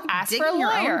of all, ask for a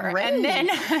lawyer, and then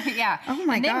oh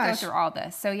my and then gosh, go through all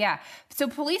this. So so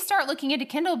police start looking into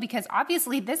Kendall because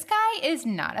obviously this guy is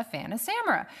not a fan of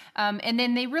Samira. And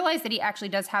then they realize that he actually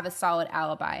does have a solid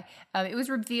alibi. It was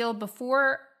revealed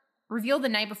the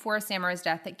night before Samira's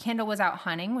death that Kendall was out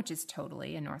hunting, which is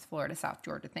totally a North Florida, South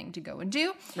Georgia thing to go and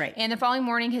do. Right. And the following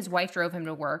morning, his wife drove him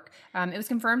to work. It was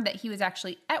confirmed that he was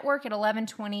actually at work at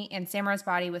 11:20, and Samira's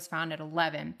body was found at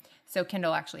 11. So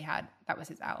Kendall actually that was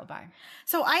his alibi.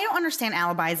 So I don't understand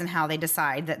alibis and how they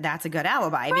decide that that's a good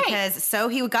alibi. Right. Because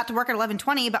he got to work at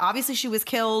 11:20, but obviously she was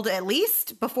killed at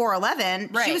least before 11.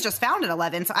 Right. She was just found at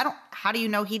 11. So how do you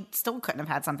know he still couldn't have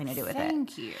had something to do with it?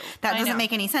 Thank you. That doesn't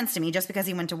make any sense to me just because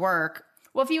he went to work.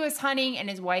 Well, if he was hunting and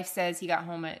his wife says he got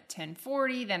home at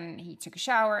 10:40, then he took a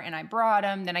shower and I brought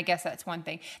him, then I guess that's one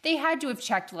thing. They had to have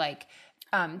checked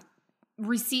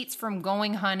receipts from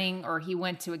going hunting, or he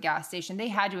went to a gas station. They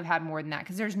had to have had more than that,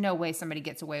 because there's no way somebody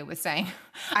gets away with saying,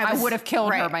 I would have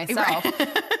killed her myself.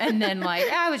 And then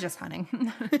I was just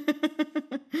hunting.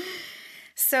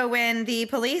 So when the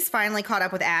police finally caught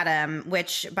up with Adam,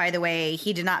 which, by the way,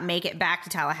 he did not make it back to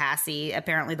Tallahassee.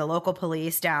 Apparently the local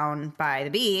police down by the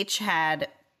beach had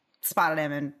spotted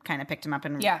him and kind of picked him up.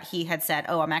 And he had said,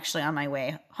 oh, I'm actually on my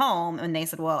way home. And they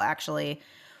said, well, actually,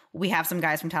 we have some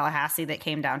guys from Tallahassee that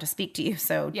came down to speak to you.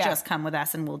 So just come with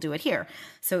us and we'll do it here.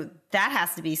 So that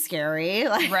has to be scary.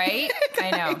 Right?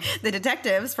 I know. The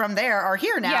detectives from there are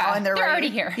here now, and they're already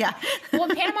here. Yeah. Well,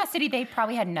 in Panama City, they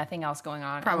probably had nothing else going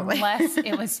on. Probably. Unless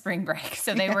it was spring break.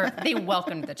 So they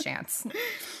welcomed the chance.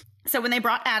 So when they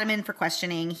brought Adam in for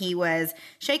questioning, he was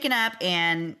shaken up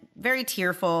and very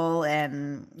tearful.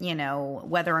 And,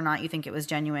 whether or not you think it was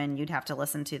genuine, you'd have to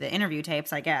listen to the interview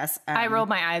tapes, I guess. I rolled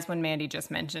my eyes when Mandy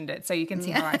just mentioned it, so you can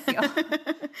see how I feel.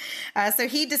 So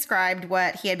he described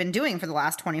what he had been doing for the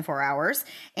last 24 hours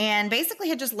and basically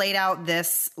had just laid out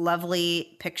this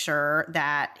lovely picture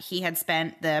that he had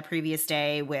spent the previous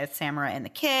day with Samira and the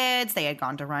kids. They had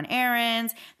gone to run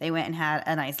errands. They went and had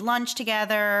a nice lunch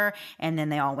together, and then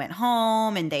they all went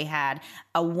home and they had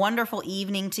a wonderful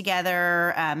evening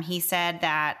together. He said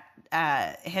that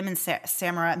him and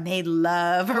Samira made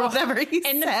love or whatever he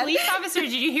said. And the police officer,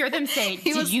 did you hear them say,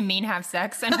 did you mean have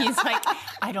sex? And he's like,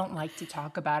 I don't like to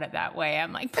talk about it that way.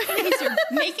 I'm like, please, you're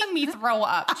making me throw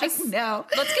up. No.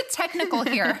 Let's get technical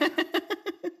here.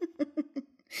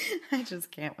 I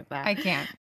just can't with that. I can't.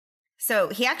 So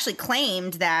he actually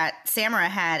claimed that Samira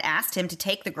had asked him to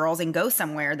take the girls and go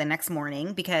somewhere the next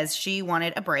morning because she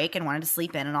wanted a break and wanted to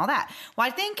sleep in and all that. Well,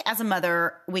 I think as a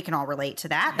mother, we can all relate to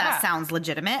that. Yeah. That sounds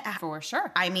legitimate. For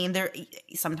sure. I mean,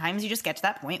 sometimes you just get to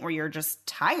that point where you're just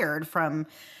tired from,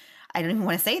 I don't even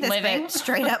want to say this, Living. but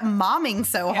straight up momming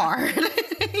so hard.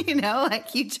 You know,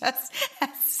 like you just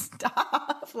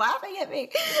stop laughing at me.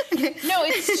 Okay. No,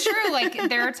 it's true. Like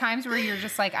there are times where you're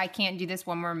just like, I can't do this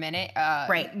one more minute.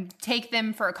 Right. Take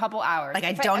them for a couple hours. Like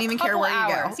I don't even care where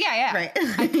you go. Yeah. Right.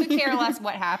 I could care less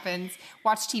what happens.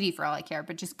 Watch TV for all I care,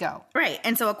 but just go. Right.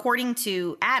 And so according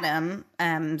to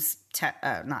Adam's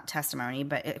not testimony,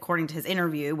 but according to his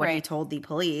interview, what he told the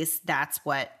police, that's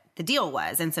what the deal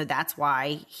was. And so that's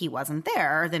why he wasn't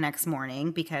there the next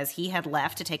morning, because he had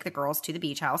left to take the girls to the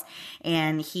beach house,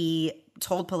 and he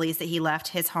told police that he left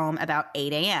his home about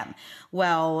 8 a.m.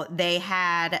 Well, they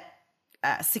had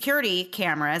security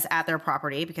cameras at their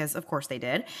property, because of course they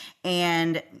did.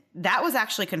 And that was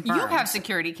actually confirmed. You have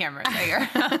security cameras at your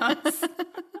house.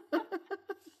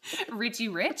 Richie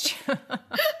Rich?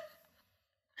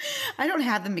 I don't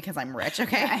have them because I'm rich,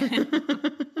 okay?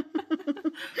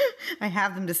 I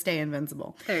have them to stay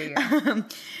invincible. There you go.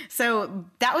 So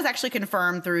that was actually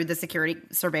confirmed through the security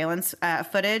surveillance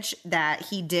footage that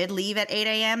he did leave at 8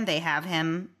 a.m. They have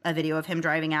a video of him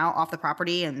driving out off the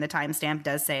property, and the timestamp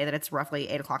does say that it's roughly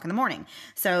 8 o'clock in the morning.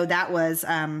 So that was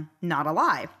not a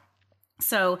lie.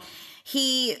 So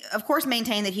he, of course,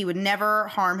 maintained that he would never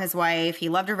harm his wife. He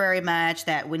loved her very much,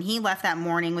 that when he left that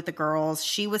morning with the girls,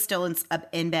 she was still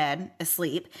in bed,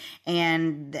 asleep,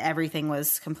 and everything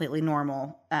was completely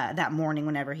normal that morning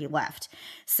whenever he left.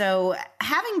 So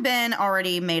having been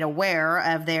already made aware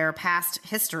of their past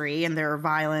history and their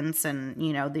violence and,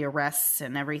 you know, the arrests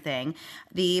and everything,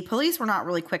 the police were not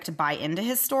really quick to buy into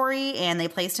his story, and they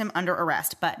placed him under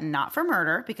arrest, but not for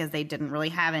murder, because they didn't really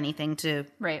have anything to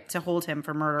hold him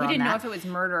for murder. We on didn't that. know if it was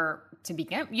murder to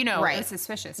begin. You know, it was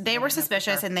suspicious. They were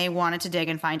suspicious, and they wanted to dig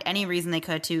and find any reason they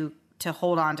could to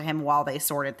hold on to him while they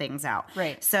sorted things out.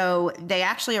 Right. So they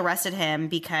actually arrested him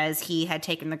because he had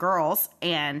taken the girls,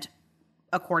 and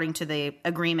according to the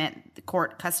agreement, the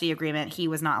court custody agreement, he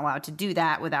was not allowed to do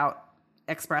that without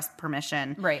express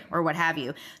permission, or what have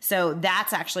you. So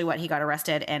that's actually what he got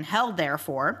arrested and held there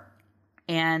for,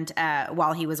 and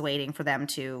while he was waiting for them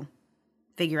to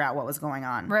figure out what was going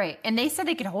on. Right. And they said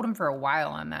they could hold him for a while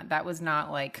on that. That was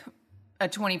not like a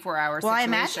 24-hour situation. Well, I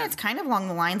imagine it's kind of along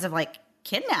the lines of like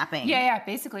kidnapping. Yeah,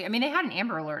 basically. I mean, they had an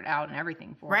Amber Alert out and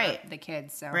everything for the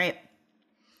kids. So. Right.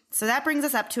 So that brings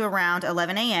us up to around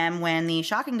 11 a.m. when the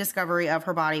shocking discovery of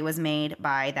her body was made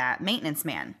by that maintenance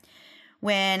man.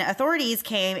 When authorities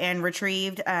came and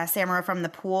retrieved Samira from the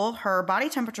pool, her body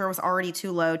temperature was already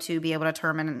too low to be able to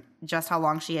determine just how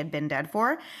long she had been dead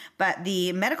for. But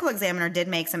the medical examiner did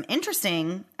make some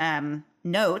interesting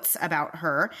notes about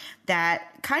her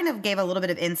that kind of gave a little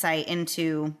bit of insight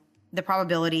into the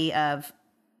probability of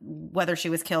whether she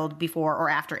was killed before or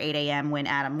after 8 a.m. when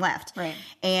Adam left. Right.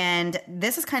 And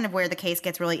this is kind of where the case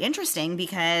gets really interesting,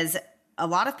 because a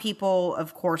lot of people,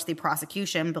 of course, the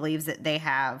prosecution believes that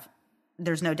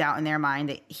there's no doubt in their mind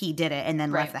that he did it and then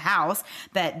left the house.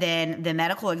 But then the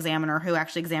medical examiner who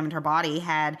actually examined her body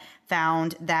had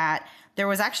found that there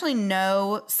was actually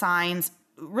no signs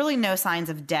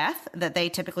of death that they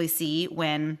typically see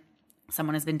when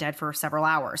someone has been dead for several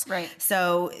hours. Right.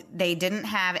 So she didn't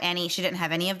have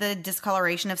any of the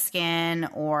discoloration of skin,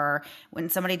 or when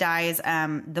somebody dies,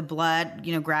 the blood,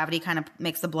 gravity kind of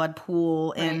makes the blood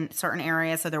pool in certain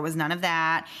areas. So there was none of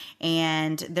that.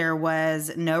 And there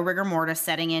was no rigor mortis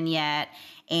setting in yet.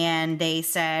 And they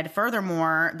said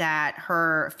furthermore that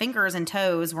her fingers and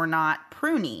toes were not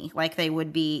pruny, like they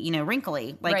would be,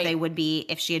 wrinkly, like they would be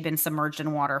if she had been submerged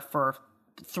in water for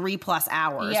 3+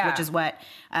 hours, which is what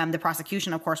the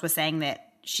prosecution, of course, was saying,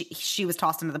 that she was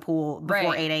tossed into the pool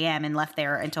before 8 a.m. and left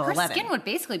there until 11. Her skin would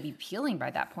basically be peeling by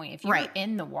that point if you were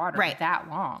in the water that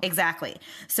long. Exactly.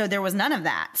 So there was none of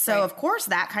that. So, of course,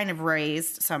 that kind of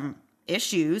raised some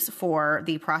issues for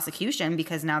the prosecution,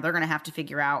 because now they're going to have to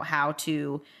figure out how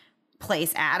to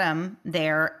place Adam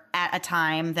there at a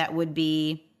time that would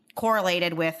be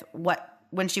correlated with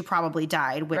when she probably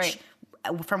died, which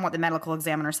from what the medical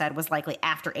examiner said was likely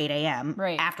after 8 a.m.,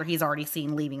 after he's already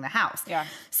seen leaving the house. Yeah.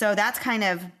 So that's kind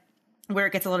of where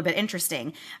it gets a little bit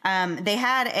interesting.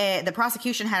 The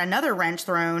prosecution had another wrench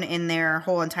thrown in their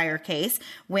whole entire case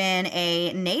when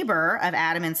a neighbor of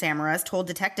Adam and Samira's told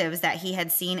detectives that he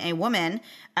had seen a woman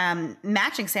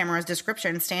matching Samira's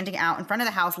description standing out in front of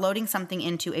the house loading something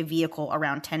into a vehicle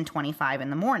around 10:25 in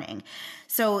the morning.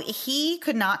 So he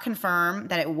could not confirm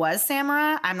that it was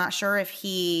Samira. I'm not sure if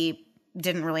he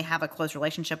didn't really have a close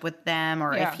relationship with them,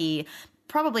 or if he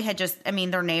probably had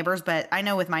they're neighbors, but I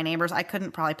know with my neighbors, I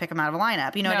couldn't probably pick them out of a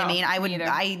lineup. You know what I mean?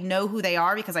 I know who they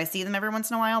are because I see them every once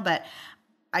in a while, but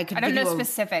I could I don't give know you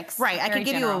specifics. Right. I could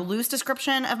give you a general. loose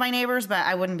description of my neighbors, but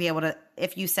I wouldn't be able to,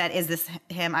 if you said, is this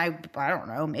him? I don't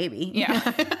know, maybe.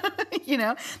 Yeah. You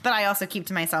know, but I also keep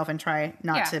to myself and try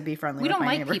not to be friendly with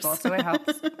my neighbors. We don't like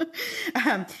people, so it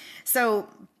helps. So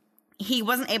he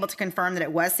wasn't able to confirm that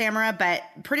it was Samira, but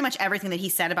pretty much everything that he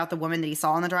said about the woman that he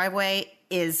saw in the driveway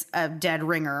is a dead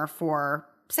ringer for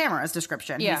Samira's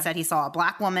description. Yeah. He said he saw a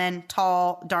black woman,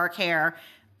 tall, dark hair.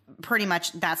 Pretty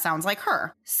much that sounds like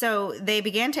her. So they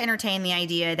began to entertain the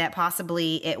idea that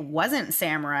possibly it wasn't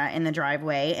Samira in the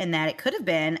driveway and that it could have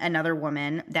been another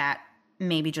woman that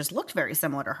maybe just looked very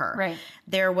similar to her. Right.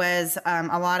 There was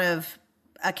a lot of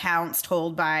accounts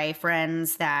told by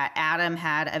friends that Adam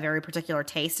had a very particular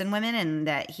taste in women and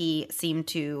that he seemed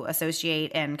to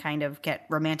associate and kind of get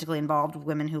romantically involved with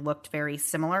women who looked very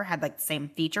similar, had like the same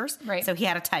features. Right. So he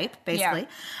had a type, basically.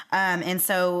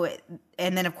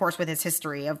 And then of course with his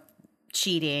history of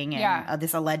cheating and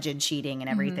this alleged cheating and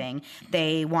everything,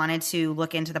 they wanted to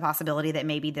look into the possibility that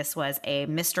maybe this was a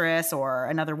mistress or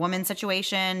another woman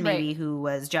situation, maybe who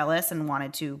was jealous and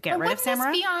wanted to get rid of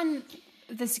Samira. This be on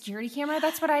the security camera?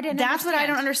 That's what I didn't That's understand. what I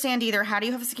don't understand either. How do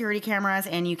you have security cameras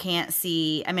and you can't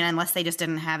see, I mean, unless they just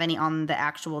didn't have any on the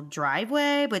actual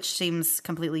driveway, which seems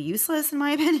completely useless in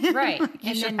my opinion. Right.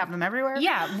 You should have them everywhere.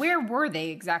 Yeah. Where were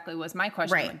they exactly was my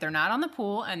question. Right. They're not on the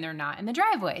pool and they're not in the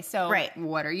driveway. So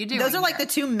what are you doing? Those are like here?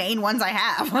 the two main ones I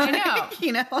have. I know.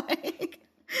 You know, like.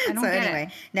 I don't So get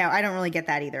anyway, no, I don't really get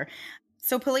that either.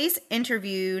 So police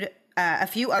interviewed a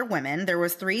few other women. There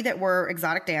was 3 that were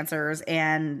exotic dancers,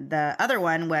 and the other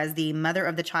one was the mother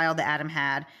of the child that Adam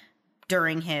had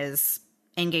during his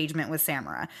engagement with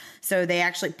Samira. So they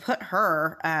actually put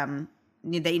her.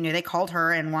 They called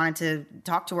her and wanted to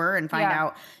talk to her and find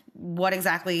out what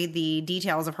exactly the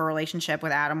details of her relationship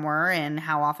with Adam were and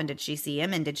how often did she see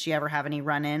him and did she ever have any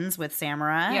run-ins with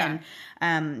Samira. Yeah.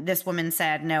 And this woman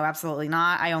said, no, absolutely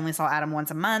not. I only saw Adam once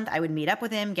a month. I would meet up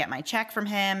with him, get my check from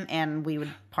him, and we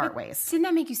would part ways. Didn't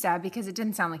that make you sad? Because it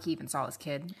didn't sound like he even saw his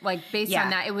kid. Like based on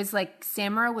that, it was like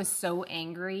Samira was so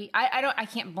angry. I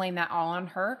can't blame that all on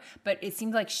her, but it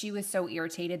seemed like she was so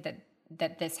irritated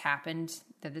that this happened,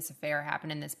 that this affair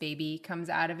happened and this baby comes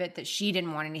out of it, that she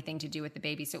didn't want anything to do with the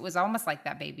baby. So it was almost like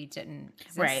that baby didn't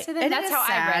exist. Right. So then And that's it is how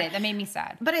sad. I read it. That made me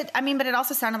sad. But it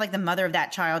also sounded like the mother of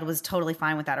that child was totally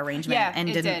fine with that arrangement. Yeah, and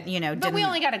it didn't, did. But we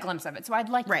only got a glimpse of it. So I'd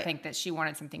like to Right. think that she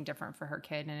wanted something different for her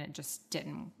kid and it just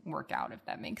didn't work out, if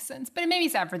that makes sense. But it made me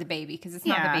sad for the baby because it's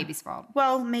not the baby's fault.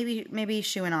 Well, maybe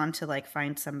she went on to like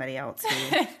find somebody else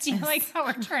who Do you like how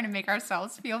we're trying to make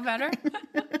ourselves feel better?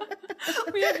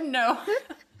 We have no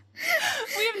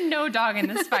dog in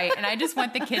this fight, and I just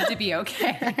want the kid to be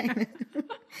okay.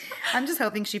 I'm just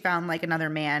hoping she found like another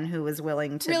man who was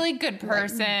willing to Really good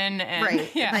person, and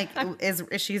right. yeah. Like is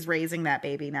she's raising that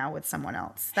baby now with someone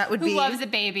else. That would who be loves the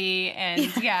baby, and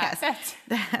yes,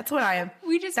 that's what I am.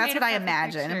 We just that's made what a I perfect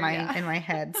imagine picture, in my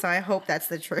head. So I hope that's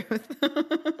the truth.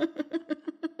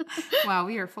 Wow,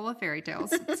 we are full of fairy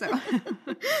tales.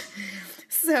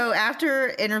 So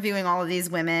after interviewing all of these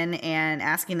women and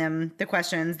asking them the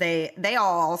questions, they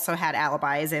all also had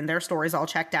alibis and their stories all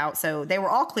checked out. So they were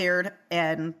all cleared,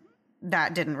 and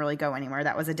that didn't really go anywhere.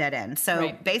 That was a dead end.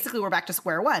 So basically we're back to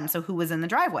square one. So who was in the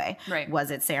driveway? Right. Was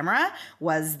it Samira?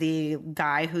 Was the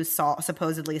guy who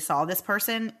supposedly saw this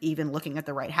person even looking at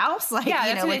the right house? Like, Yeah,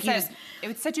 you that's know, what like it said. It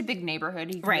was such a big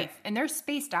neighborhood. Right. And they're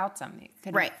spaced out some. It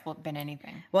could have been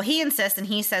anything. Well, he insists and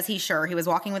he says he's sure. He was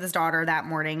walking with his daughter that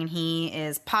morning and he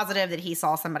is positive that he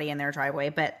saw somebody in their driveway.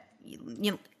 But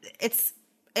you know, it's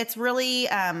really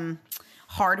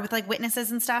hard with like witnesses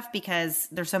and stuff because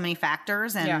there's so many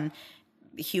factors and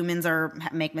humans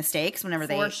make mistakes whenever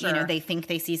they they think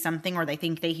they see something or they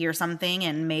think they hear something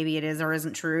and maybe it is or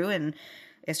isn't true, and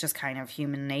it's just kind of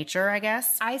human nature, I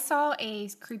guess. I saw a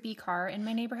creepy car in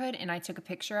my neighborhood and I took a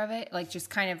picture of it, like just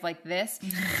kind of like this,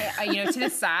 to the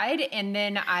side. And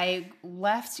then I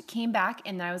came back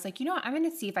and I was like, you know what? I'm going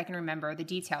to see if I can remember the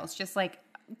details, just like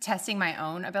testing my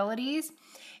own abilities.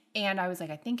 And I was like,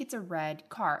 I think it's a red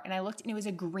car. And I looked and it was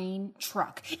a green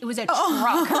truck. It was a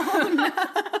truck.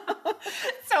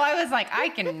 So I was like, I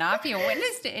cannot be a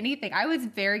witness to anything. I was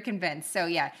very convinced. So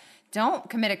yeah, don't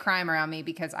commit a crime around me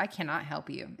because I cannot help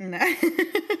you. No.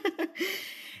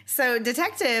 So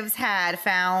detectives had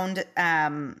found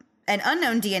an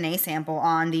unknown DNA sample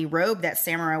on the robe that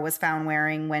Samira was found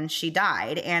wearing when she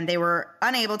died, and they were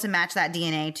unable to match that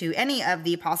DNA to any of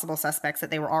the possible suspects that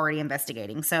they were already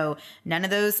investigating. So none of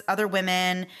those other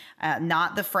women,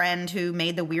 not the friend who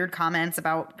made the weird comments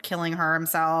about killing her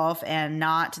himself, and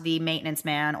not the maintenance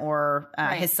man or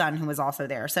his son who was also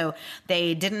there. So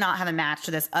they did not have a match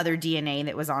to this other DNA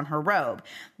that was on her robe,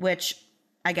 which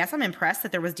I guess I'm impressed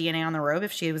that there was DNA on the robe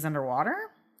if she was underwater.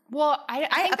 Well, I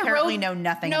think apparently the robe, know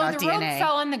nothing about DNA. No, the robe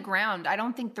fell on the ground. I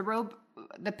don't think the robe,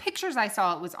 the pictures I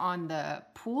saw, it was on the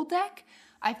pool deck.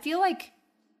 I feel like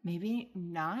maybe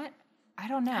not. I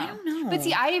don't know. But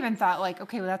see, I even thought like,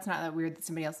 okay, well, that's not that weird that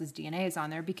somebody else's DNA is on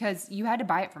there because you had to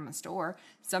buy it from a store.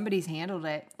 Somebody's handled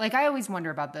it. Like, I always wonder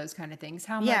about those kind of things.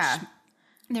 How much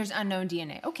there's unknown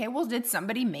DNA. Okay, well, did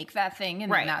somebody make that thing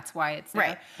and then that's why it's there?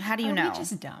 Right. How do you know? We're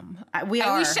just dumb. We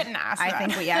shouldn't ask I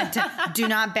that. think do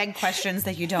not beg questions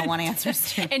that you don't want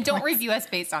answers to. And don't review us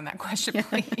based on that question,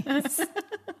 please.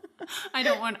 I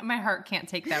don't want, my heart can't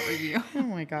take that review. Oh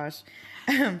my gosh.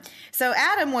 So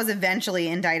Adam was eventually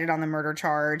indicted on the murder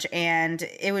charge, and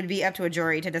it would be up to a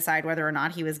jury to decide whether or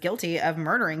not he was guilty of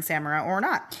murdering Samira or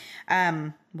not.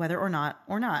 Whether or not.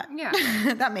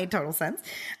 Yeah. That made total sense.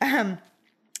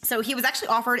 So he was actually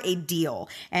offered a deal,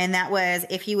 and that was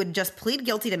if he would just plead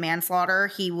guilty to manslaughter,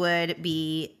 he would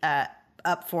be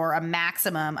up for a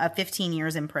maximum of 15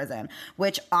 years in prison,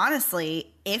 which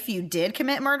honestly, if you did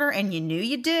commit murder and you knew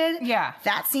you did,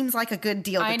 that seems like a good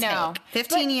deal to take.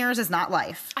 15 years is not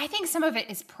life. I think some of it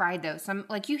is pride, though.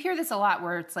 Like, you hear this a lot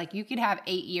where it's like you could have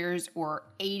 8 years or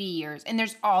 80 years, and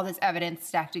there's all this evidence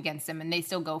stacked against them, and they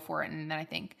still go for it. And then I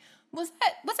think, was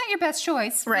that your best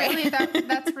choice? Right. Really?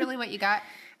 That's really what you got?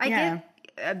 I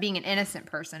get being an innocent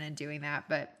person and doing that,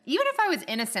 but even if I was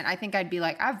innocent, I think I'd be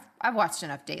like, I've watched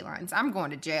enough Daylines. I'm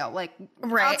going to jail. Like,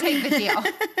 I'll take the deal.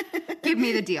 Give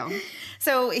me the deal.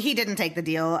 So he didn't take the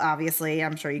deal, obviously.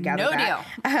 I'm sure you gathered that.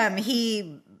 No deal.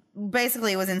 He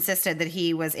basically was insisted that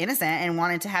he was innocent and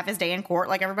wanted to have his day in court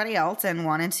like everybody else, and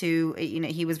wanted to,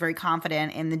 he was very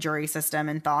confident in the jury system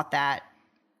and thought that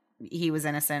he was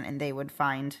innocent and they would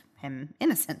find him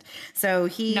innocent. So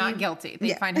he... Not guilty.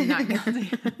 They find him not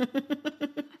guilty.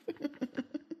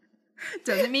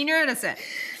 Doesn't mean you're innocent.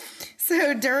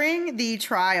 So during the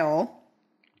trial,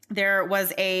 there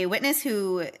was a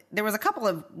couple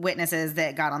of witnesses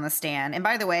that got on the stand. And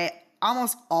by the way,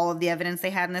 almost all of the evidence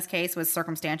they had in this case was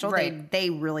circumstantial. Right.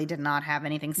 They really did not have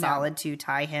anything solid to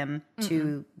tie him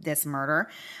to this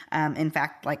murder. In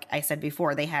fact, like I said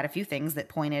before, they had a few things that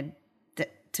pointed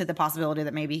to the possibility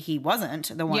that maybe he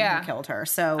wasn't the one who killed her.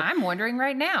 So I'm wondering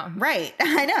right now. Right.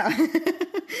 I know.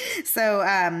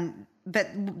 So,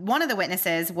 but one of the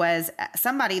witnesses was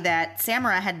somebody that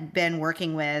Samira had been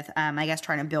working with, I guess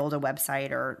trying to build a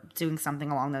website or doing something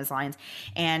along those lines.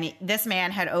 And this man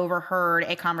had overheard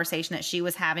a conversation that she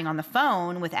was having on the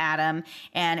phone with Adam.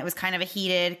 And it was kind of a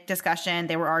heated discussion.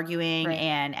 They were arguing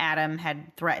and Adam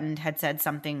had said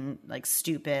something like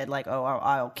stupid, like, oh,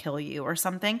 I'll kill you or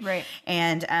something. Right.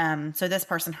 And so this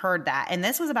person heard that. And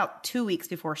this was about 2 weeks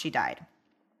before she died.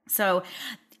 So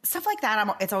stuff like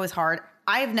that, it's always hard.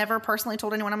 I've never personally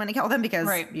told anyone I'm going to kill them because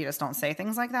you just don't say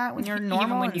things like that when you're normal.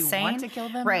 Even when and you sane. Want to kill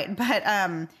them, right? But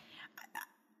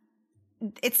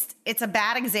it's a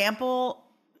bad example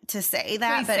to say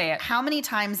that. Please but say it. How many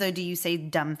times though do you say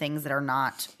dumb things that are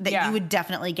not that you would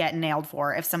definitely get nailed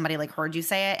for if somebody like heard you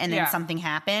say it and then something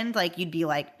happened? Like you'd be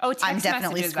like, oh, I'm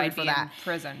definitely screwed for that. In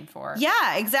prison for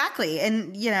exactly.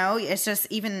 And it's just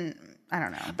even. I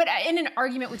don't know. But in an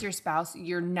argument with your spouse,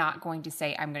 you're not going to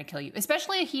say, I'm going to kill you.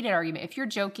 Especially a heated argument. If you're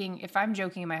joking, if I'm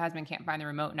joking and my husband can't find the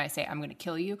remote and I say, I'm going to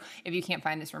kill you, if you can't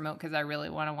find this remote because I really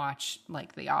want to watch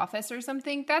like The Office or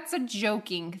something, that's a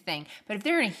joking thing. But if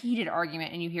they're in a heated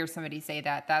argument and you hear somebody say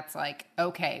that, that's like,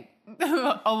 okay,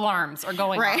 alarms are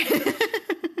going off.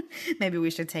 Maybe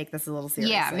we should take this a little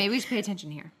seriously. Yeah, maybe we should pay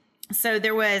attention here. So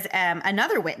there was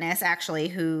another witness actually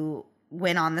who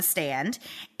went on the stand,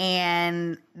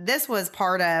 and this was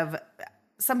part of,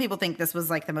 some people think this was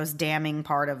like the most damning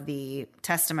part of the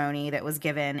testimony that was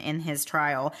given in his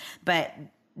trial, but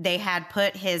they had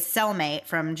put his cellmate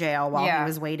from jail while he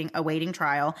was awaiting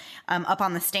trial up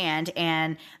on the stand,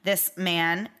 and this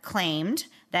man claimed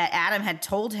that Adam had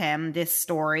told him this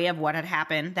story of what had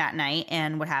happened that night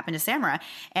and what happened to Samira.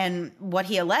 And what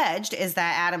he alleged is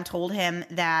that Adam told him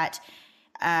that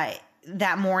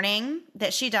that morning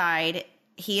that she died,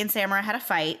 he and Samira had a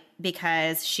fight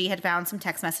because she had found some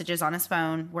text messages on his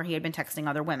phone where he had been texting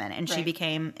other women, and she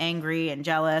became angry and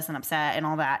jealous and upset and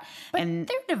all that. But and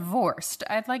they're divorced.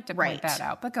 I'd like to point that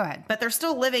out, but go ahead. But they're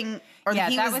still living, or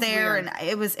he was there, weird.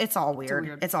 And it's all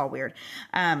weird. It's all weird.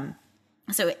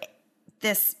 So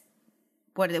this.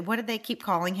 What did they keep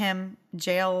calling him?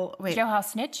 Jailhouse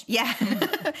snitch? Yeah.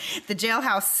 The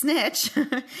jailhouse snitch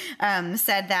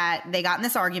said that they got in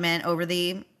this argument over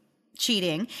the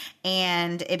cheating,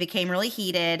 and it became really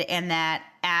heated, and that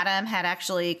Adam had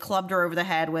actually clubbed her over the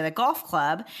head with a golf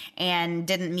club and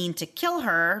didn't mean to kill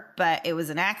her, but it was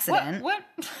an accident. What?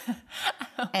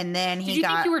 And then Did you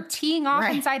think you were teeing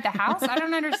off inside the house? I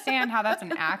don't understand how that's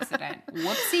an accident.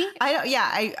 Whoopsie.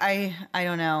 I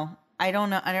don't know. I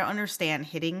don't understand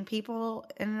hitting people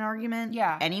in an argument.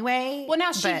 Yeah. Anyway. Well,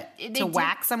 now to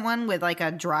whack someone with like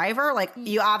a driver, like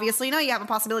you obviously know you have a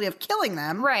possibility of killing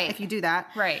them. Right. If you do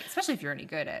that. Right. Especially if you're any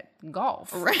good at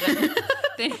golf. Right.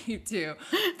 Then you do.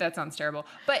 That sounds terrible.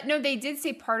 But no, they did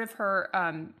say part of her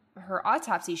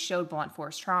autopsy showed blunt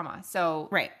force trauma.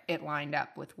 So it lined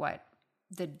up with what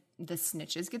the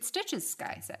snitches get stitches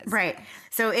guy says. Right.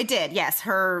 So it did. Yes.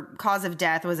 Her cause of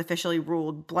death was officially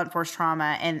ruled blunt force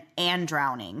trauma and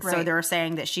drowning. Right. So they're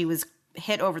saying that she was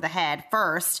hit over the head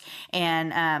first.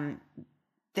 And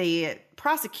the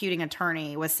prosecuting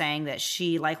attorney was saying that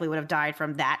she likely would have died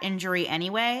from that injury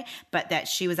anyway, but that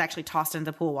she was actually tossed into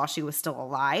the pool while she was still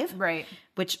alive. Right.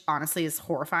 Which honestly is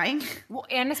horrifying. Well,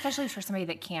 and especially for somebody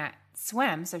that can't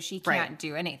swim, so she can't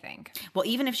do anything. Well,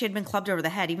 even if she had been clubbed over the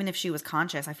head, even if she was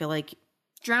conscious, I feel like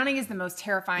drowning is the most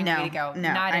terrifying way to go.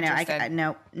 No, Not I know. interested.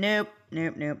 Nope.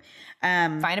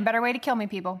 Find a better way to kill me,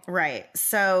 people. Right.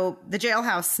 So the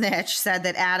jailhouse snitch said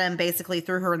that Adam basically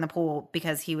threw her in the pool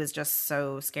because he was just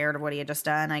so scared of what he had just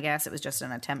done. I guess it was just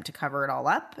an attempt to cover it all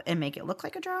up and make it look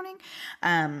like a drowning.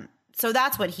 So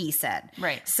that's what he said.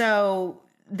 Right. So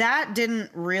that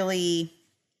didn't really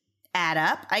add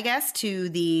up, I guess, to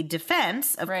the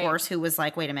defense, of course, who was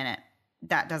like, wait a minute,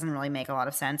 that doesn't really make a lot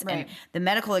of sense. Right. And the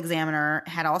medical examiner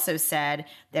had also said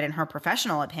that in her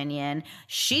professional opinion,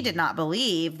 she did not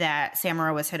believe that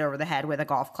Samira was hit over the head with a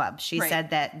golf club. She said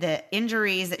that the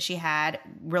injuries that she had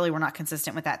really were not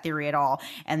consistent with that theory at all,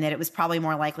 and that it was probably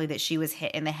more likely that she was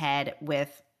hit in the head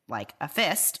with like a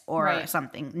fist or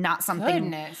something, not something.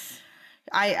 Goodness.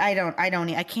 I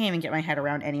can't even get my head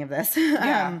around any of this.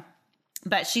 Yeah.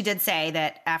 But she did say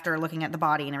that after looking at the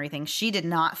body and everything, she did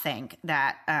not think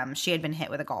that she had been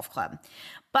hit with a golf club.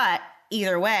 But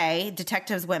either way,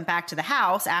 detectives went back to the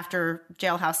house after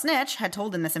Jailhouse Snitch had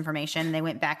told them this information. They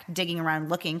went back digging around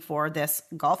looking for this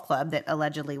golf club that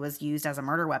allegedly was used as a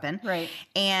murder weapon. Right.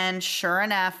 And sure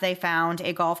enough, they found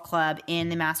a golf club in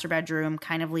the master bedroom,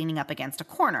 kind of leaning up against a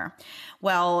corner.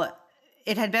 Well,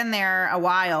 it had been there a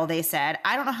while, they said.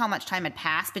 I don't know how much time had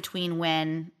passed between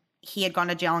when he had gone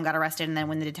to jail and got arrested and then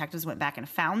when the detectives went back and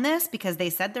found this, because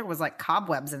they said there was like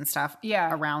cobwebs and stuff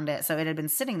around it. So it had been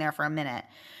sitting there for a minute.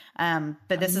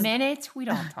 But this is a minute? We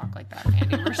don't talk like that,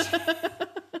 Mandy.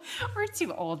 We're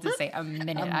too old to say a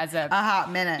minute as a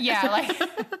hot minute. Yeah, like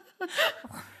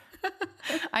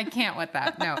I can't with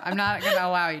that. No, I'm not going to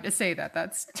allow you to say that.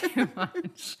 That's too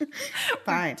much.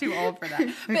 Fine. We're too old for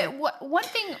that. But one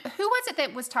thing, who was it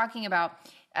that was talking about?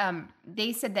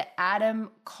 They said that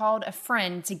Adam called a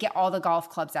friend to get all the golf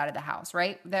clubs out of the house,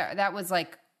 right? That was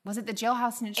like, was it the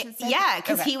jailhouse snitch that said? Yeah,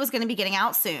 because he was going to be getting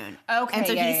out soon. Okay. And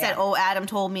so he said, Adam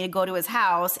told me to go to his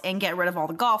house and get rid of all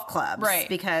the golf clubs. Right.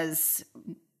 Because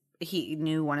he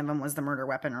knew one of them was the murder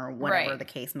weapon or whatever the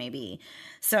case may be.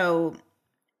 So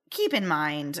keep in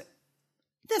mind,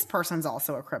 this person's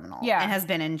also a criminal and has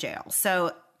been in jail.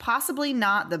 So possibly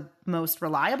not the most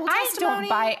reliable testimony.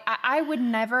 I would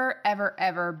never, ever,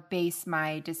 ever base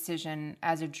my decision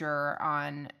as a juror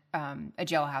on a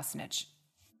jailhouse snitch.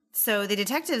 So the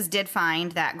detectives did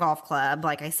find that golf club,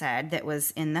 like I said, that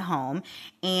was in the home,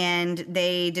 and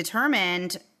they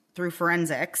determined through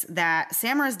forensics that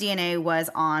Samira's DNA was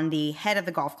on the head of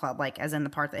the golf club, like as in the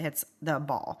part that hits the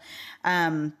ball.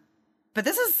 But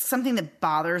this is something that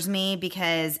bothers me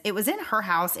because it was in her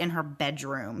house in her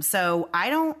bedroom. So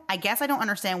I guess I don't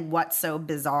understand what's so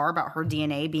bizarre about her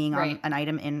DNA being on an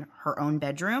item in her own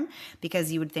bedroom,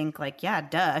 because you would think like, yeah,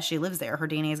 duh, she lives there. Her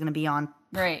DNA is going to be on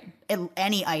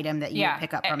any item that you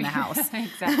pick up from the house.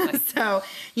 Exactly. So,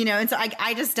 and so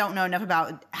I just don't know enough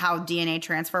about how DNA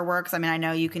transfer works. I mean, I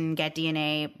know you can get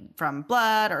DNA from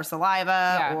blood or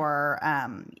saliva or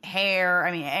hair.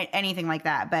 I mean, anything like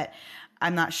that. But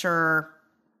I'm not sure.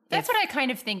 That's what I kind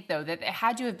of think, though, that it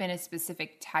had to have been a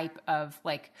specific type of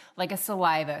like a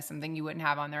saliva, something you wouldn't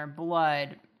have on there,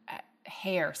 blood,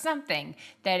 hair, something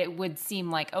that it would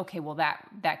seem like, okay, well,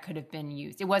 that could have been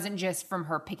used. It wasn't just from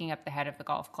her picking up the head of the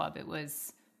golf club. It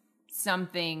was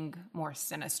something more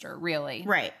sinister, really.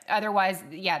 Right. Otherwise,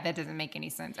 that doesn't make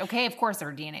any sense. Okay, of course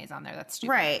her DNA is on there. That's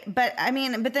stupid. Right. But I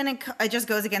mean, then it just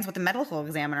goes against what the medical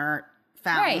examiner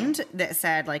found that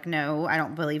said, like, no, I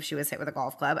don't believe she was hit with a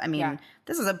golf club. I mean,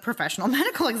 this is a professional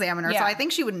medical examiner, so I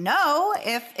think she would know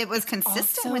if it was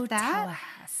consistent with that.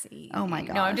 Tallahassee. Oh my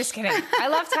gosh. No, I'm just kidding. I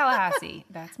love Tallahassee.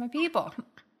 That's my people.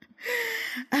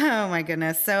 Oh my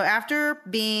goodness. So after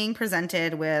being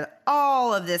presented with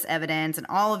all of this evidence and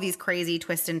all of these crazy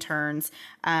twists and turns,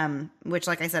 which,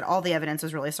 like I said, all the evidence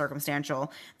was really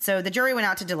circumstantial. So the jury went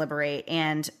out to deliberate,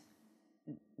 and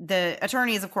the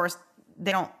attorneys, of course,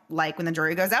 they don't like when the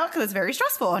jury goes out because it's very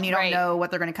stressful and you don't know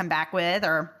what they're going to come back with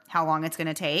or how long it's going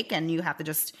to take. And you have to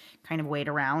just kind of wait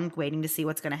around waiting to see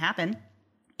what's going to happen.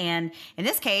 And in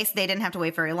this case, they didn't have to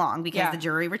wait very long because the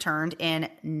jury returned in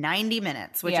 90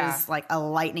 minutes, which is like a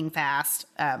lightning fast.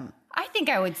 I think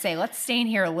I would say let's stay in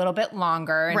here a little bit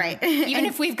longer. And right. Even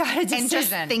if we've got a decision. And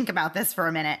just think about this for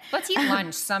a minute. Let's eat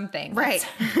lunch, something. Right.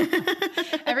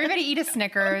 Everybody eat a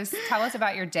Snickers. Tell us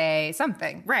about your day,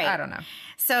 something. Right. I don't know.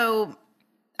 So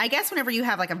I guess whenever you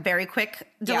have like a very quick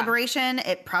deliberation,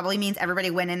 it probably means everybody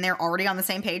went in there already on the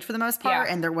same page for the most part.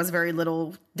 And there was very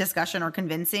little discussion or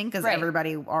convincing because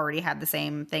everybody already had the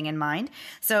same thing in mind.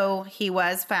 So he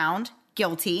was found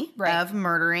guilty of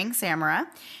murdering Samira.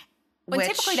 Well,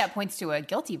 typically that points to a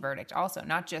guilty verdict also,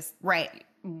 not just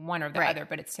one or the other,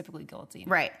 but it's typically guilty.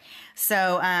 Right.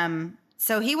 So,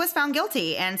 so he was found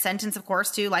guilty and sentenced, of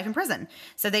course, to life in prison.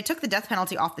 So they took the death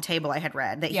penalty off the table. I had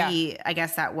read that I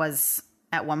guess that was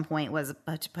at one point was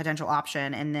a potential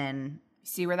option, and then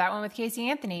see where that went with Casey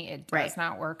Anthony. It does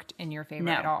not work in your favor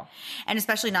at all, and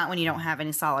especially not when you don't have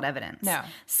any solid evidence. No.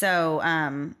 So,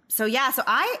 so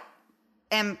I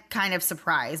am kind of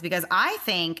surprised because I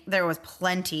think there was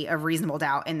plenty of reasonable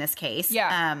doubt in this case.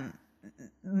 Yeah.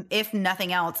 If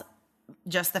nothing else,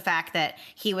 just the fact that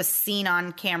he was seen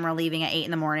on camera leaving at 8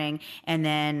 a.m. and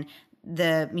then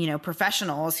the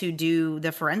professionals who do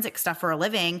the forensic stuff for a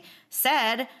living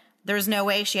said there's no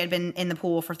way she had been in the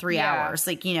pool for 3 hours.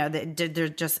 Like, they're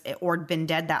just, or been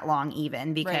dead that long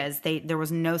even because there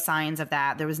was no signs of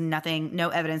that. There was no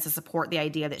evidence to support the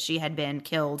idea that she had been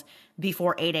killed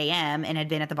before 8 a.m. and had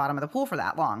been at the bottom of the pool for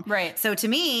that long. Right. So to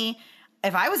me,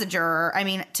 if I was a juror, I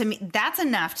mean, to me, that's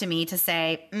enough to me to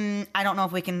say, I don't know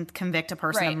if we can convict a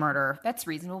person of murder. That's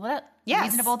reasonable.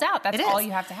 Reasonable doubt. That's all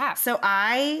you have to have. So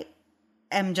I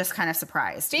am just kind of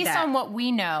surprised. Based on what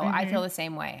we know, I feel the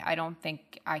same way. I don't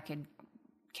think I could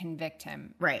convict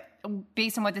him. Right.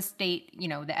 Based on what the state,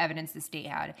 the evidence the state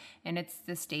had. And it's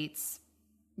the state's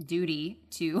duty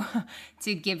to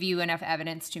give you enough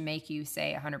evidence to make you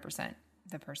say 100%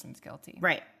 the person's guilty.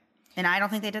 Right. And I don't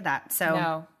think they did that. So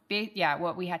no. Yeah,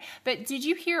 what we had. But did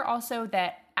you hear also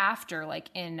that after, like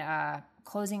in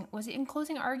closing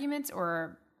arguments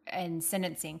or in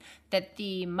sentencing, that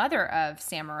the mother of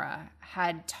Samira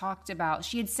had talked about,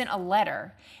 she had sent a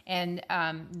letter, and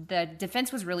the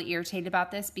defense was really irritated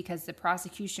about this because the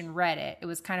prosecution read it. It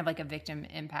was kind of like a victim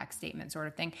impact statement sort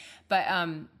of thing.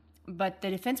 But the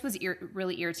defense was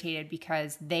really irritated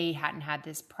because they hadn't had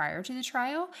this prior to the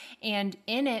trial. And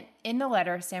in the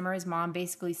letter, Samira's mom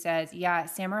basically says,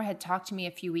 Samira had talked to me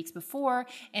a few weeks before,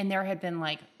 and there had been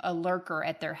like a lurker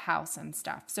at their house and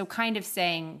stuff. So kind of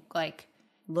saying like,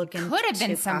 could have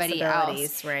been somebody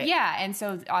else. Right. Yeah. And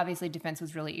so obviously defense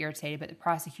was really irritated, but the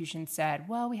prosecution said,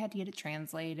 well, we had to get it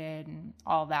translated and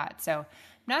all that. So I'm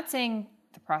not saying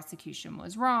the prosecution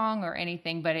was wrong or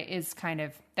anything, but it is kind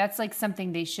of, that's like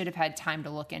something they should have had time to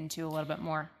look into a little bit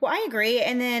more. Well, I agree.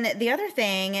 And then the other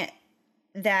thing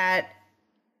that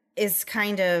is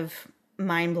kind of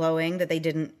mind-blowing that they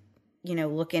didn't,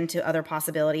 look into other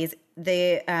possibilities.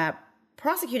 The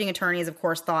prosecuting attorneys, of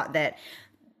course, thought that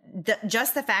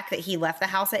just the fact that he left the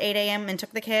house at 8 a.m. and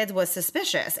took the kids was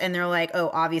suspicious. And they're like, oh,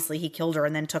 obviously he killed her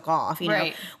and then took off,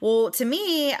 Right. Well, to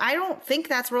me, I don't think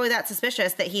that's really that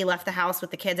suspicious that he left the house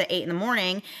with the kids at 8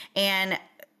 a.m. And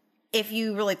if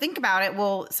you really think about it,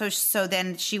 well, so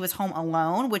then she was home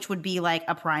alone, which would be like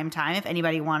a prime time if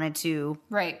anybody wanted to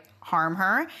harm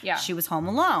her. Yeah. She was home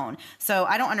alone. So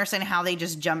I don't understand how they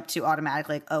just jumped to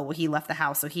automatically like, oh, well, he left the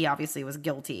house, so he obviously was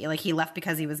guilty. Like he left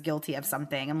because he was guilty of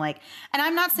something. I'm like, and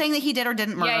I'm not saying that he did or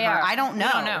didn't murder her. I don't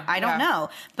know. I don't know.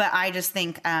 But I just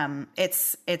think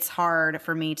it's hard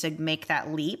for me to make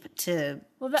that leap to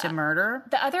murder.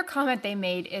 The other comment they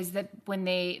made is that when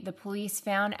the police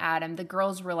found Adam, the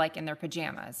girls were like in their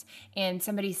pajamas. And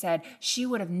somebody said she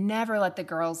would have never let the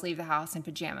girls leave the house in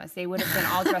pajamas. They would have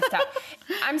been all dressed up.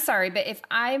 I'm sorry, but if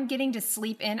I'm getting to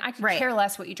sleep in, I could care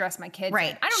less what you dress my kids in.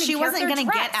 I don't She even care wasn't going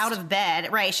to get out of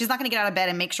bed. Right. She's not going to get out of bed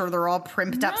and make sure they're all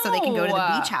primped up so they can go to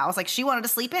the beach house. Like she wanted to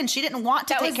sleep in. She didn't want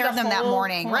to take care of them that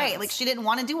morning. Point. Right. Like she didn't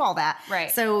want to do all that.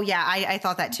 Right. So yeah, I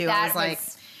thought that too. I was like,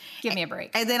 give me a break.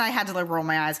 And then I had to like roll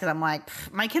my eyes because I'm like,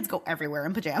 my kids go everywhere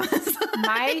in pajamas.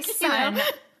 My son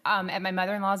at my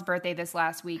mother-in-law's birthday this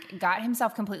last week, got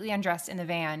himself completely undressed in the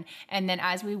van. And then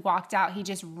as we walked out, he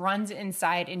just runs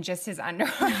inside in just his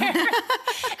underwear.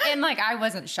 And like, I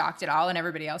wasn't shocked at all. And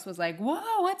everybody else was like,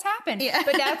 whoa, what's happened? Yeah.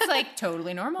 But that's like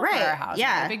totally normal for our house.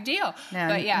 Yeah. No big deal. No,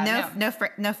 but yeah,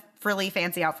 no frilly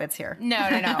fancy outfits here.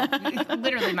 No.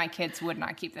 Literally, my kids would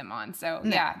not keep them on. So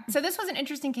yeah. So this was an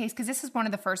interesting case because this is one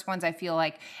of the first ones I feel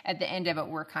like at the end of it,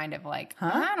 we're kind of like,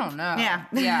 I don't know. Yeah.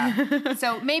 Yeah.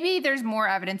 So maybe there's more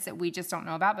evidence that we just don't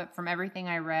know about. But from everything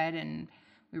I read and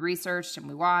we researched and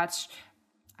we watched,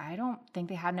 I don't think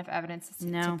they had enough evidence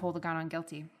to pull the gun on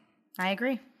guilty. I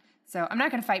agree. So I'm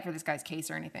not going to fight for this guy's case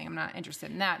or anything. I'm not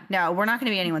interested in that. No, we're not going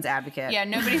to be anyone's advocate. Yeah,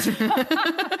 nobody's.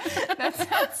 That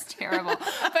sounds terrible.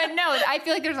 But no, I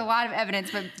feel like there's a lot of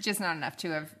evidence, but just not enough to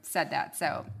have said that.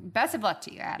 So best of luck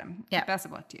to you, Adam. Yeah. Best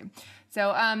of luck to you. So,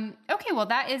 okay, well,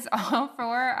 that is all for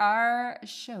our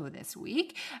show this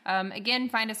week. Again,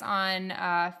 find us on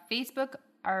Facebook.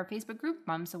 Our Facebook group,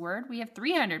 Mom's the Word. We have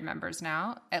 300 members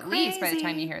now, at least by the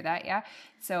time you hear that. Yeah.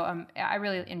 So I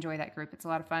really enjoy that group. It's a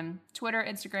lot of fun. Twitter,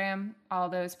 Instagram, all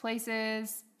those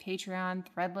places. Patreon,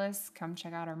 Threadless. Come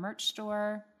check out our merch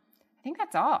store. I think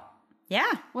that's all.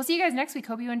 Yeah. We'll see you guys next week.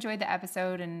 Hope you enjoyed the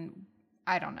episode. And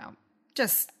I don't know.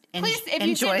 Just please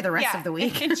enjoy the rest of the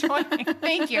week. Enjoy.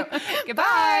 Thank you.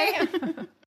 Goodbye.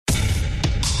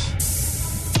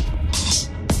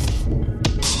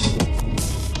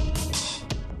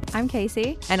 I'm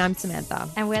Casey. And I'm Samantha.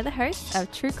 And we're the hosts of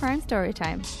True Crime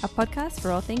Storytime, a podcast for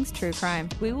all things true crime.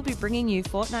 We will be bringing you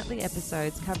fortnightly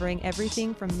episodes covering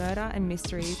everything from murder and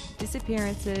mysteries,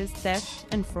 disappearances, theft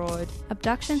and fraud,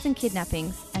 abductions and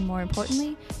kidnappings, and more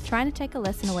importantly, trying to take a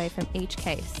lesson away from each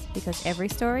case, because every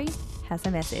story has a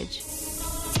message.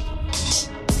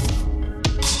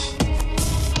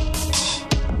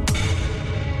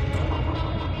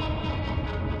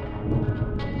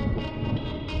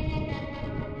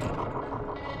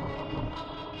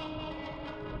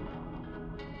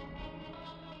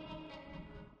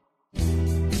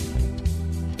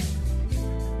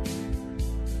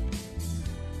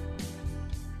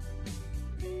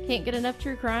 Can't get enough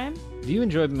true crime? Do you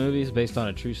enjoy movies based on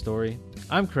a true story?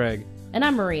 I'm Craig. And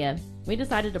I'm Maria. We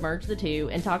decided to merge the two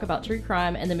and talk about true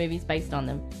crime and the movies based on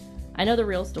them. I know the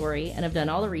real story and have done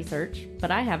all the research,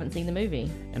 but I haven't seen the movie.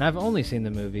 And I've only seen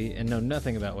the movie and know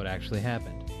nothing about what actually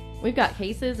happened. We've got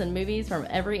cases and movies from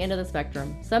every end of the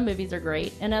spectrum. Some movies are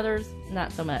great and others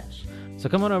not so much. So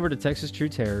come on over to Texas True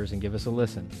Terrors and give us a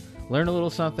listen. Learn a little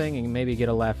something and maybe get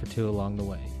a laugh or two along the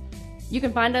way. You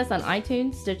can find us on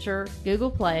iTunes, Stitcher, Google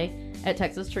Play at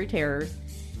Texas True Terrors,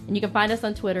 and you can find us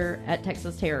on Twitter at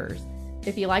Texas Terrors.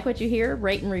 If you like what you hear,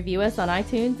 rate and review us on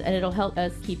iTunes, and it'll help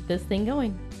us keep this thing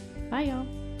going. Bye, y'all.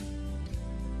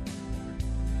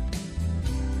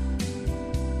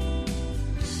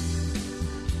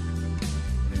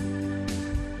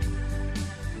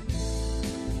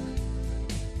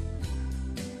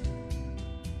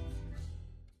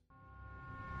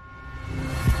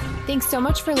 Thanks so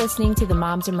much for listening to the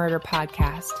Moms and Murder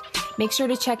podcast. Make sure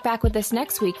to check back with us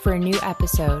next week for a new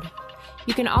episode.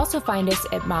 You can also find us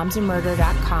at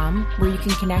momsandmurder.com, where you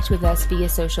can connect with us via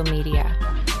social media.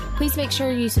 Please make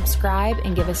sure you subscribe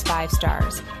and give us 5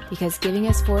 stars, because giving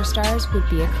us 4 stars would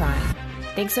be a crime.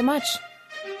 Thanks so much.